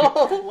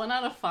 1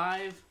 out of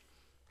 5.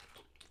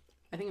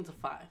 I think it's a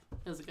 5.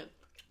 It was good.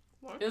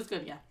 What? It was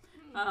good, yeah.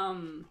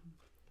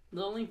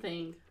 The only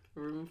thing,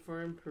 room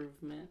for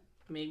improvement,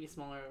 maybe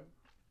smaller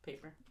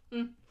paper.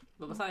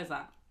 But besides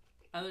that,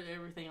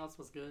 everything else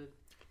was good.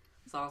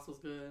 Sauce was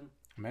good.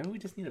 Maybe we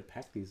just need to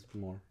pack these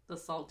more. The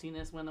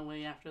saltiness went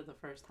away after the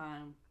first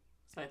time.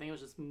 So I think it was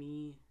just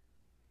me.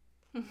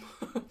 Mhm.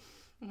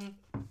 But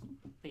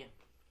yeah.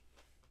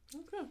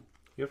 Okay.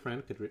 Your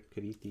friend could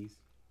eat these.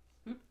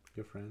 Hmm?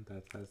 Your friend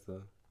that has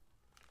the...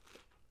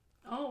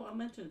 Oh, I'll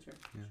mention it to her.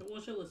 Yeah.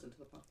 She'll listen to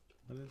the pod.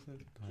 What is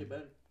it? She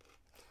better.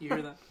 You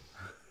hear that?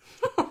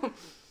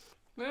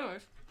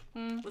 Anyways,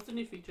 What's the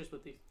new features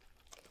with these?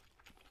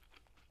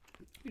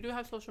 we do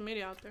have social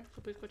media out there,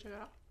 so please go check it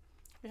out.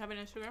 We have an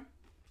Instagram.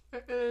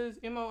 It is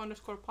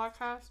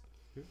emo_podcast.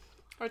 Yeah.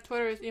 Our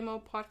Twitter is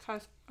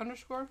emo_podcast_.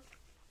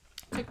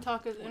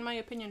 TikTok is in my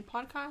opinion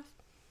podcast.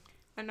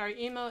 And our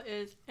email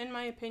is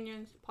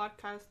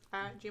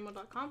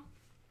inmyopinionspodcast@gmail.com.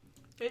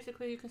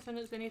 Basically, you can send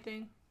us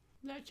anything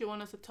that you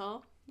want us to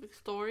tell, like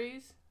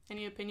stories,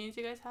 any opinions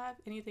you guys have,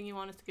 anything you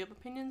want us to give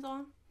opinions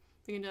on,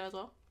 we can do that as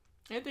well.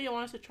 Anything you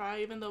want us to try,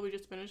 even though we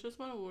just finished this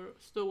one, we're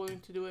still willing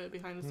to do it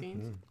behind the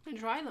scenes and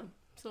try them.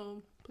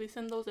 So please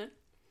send those in.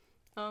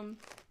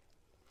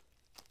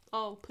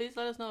 Please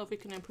let us know if we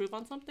can improve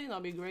on something.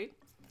 That'll be great.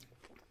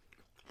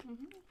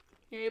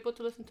 You're able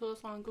to listen to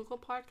us on Google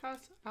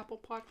Podcasts, Apple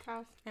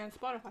Podcasts, and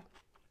Spotify.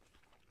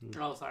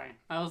 Oh, sorry.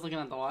 I was looking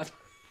at the watch.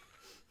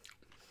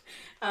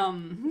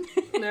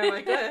 They're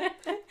like, good.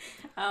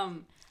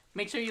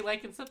 Make sure you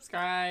like and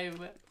subscribe.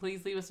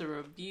 Please leave us a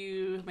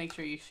review. Make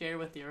sure you share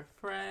with your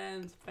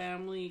friends,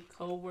 family,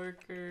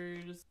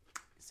 co-workers,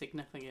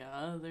 significant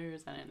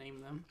others. I didn't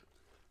name them.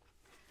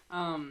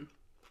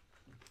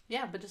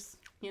 Yeah, but just,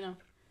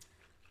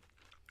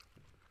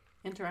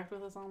 interact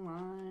with us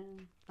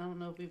online. I don't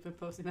know if we've been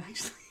posting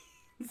actually,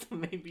 so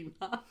maybe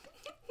not.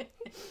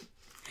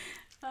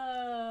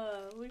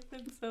 We've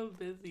been so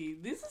busy.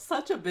 This is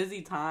such a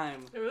busy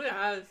time. It really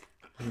has.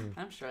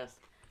 I'm stressed.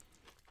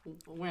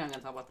 We're not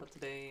gonna talk about that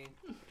today.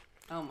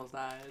 I almost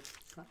died.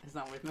 It's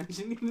not worth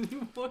mentioning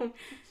anymore.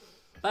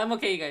 But I'm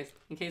okay, you guys.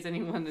 In case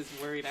anyone is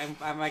worried,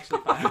 I'm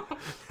actually fine.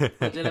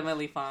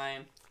 Legitimately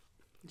fine.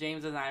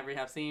 James and Ivory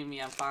have seen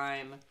me. I'm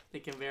fine. They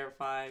can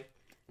verify.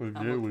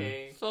 I'm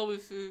okay. So we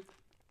see.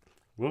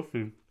 We'll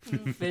see.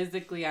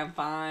 Physically, I'm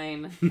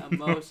fine.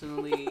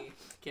 Emotionally,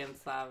 quien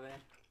sabe.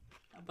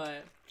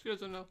 But She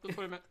doesn't know the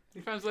format.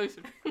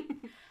 Translation.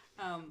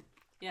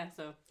 yeah.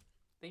 So,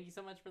 thank you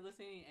so much for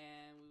listening,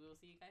 and we will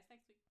see you guys next time.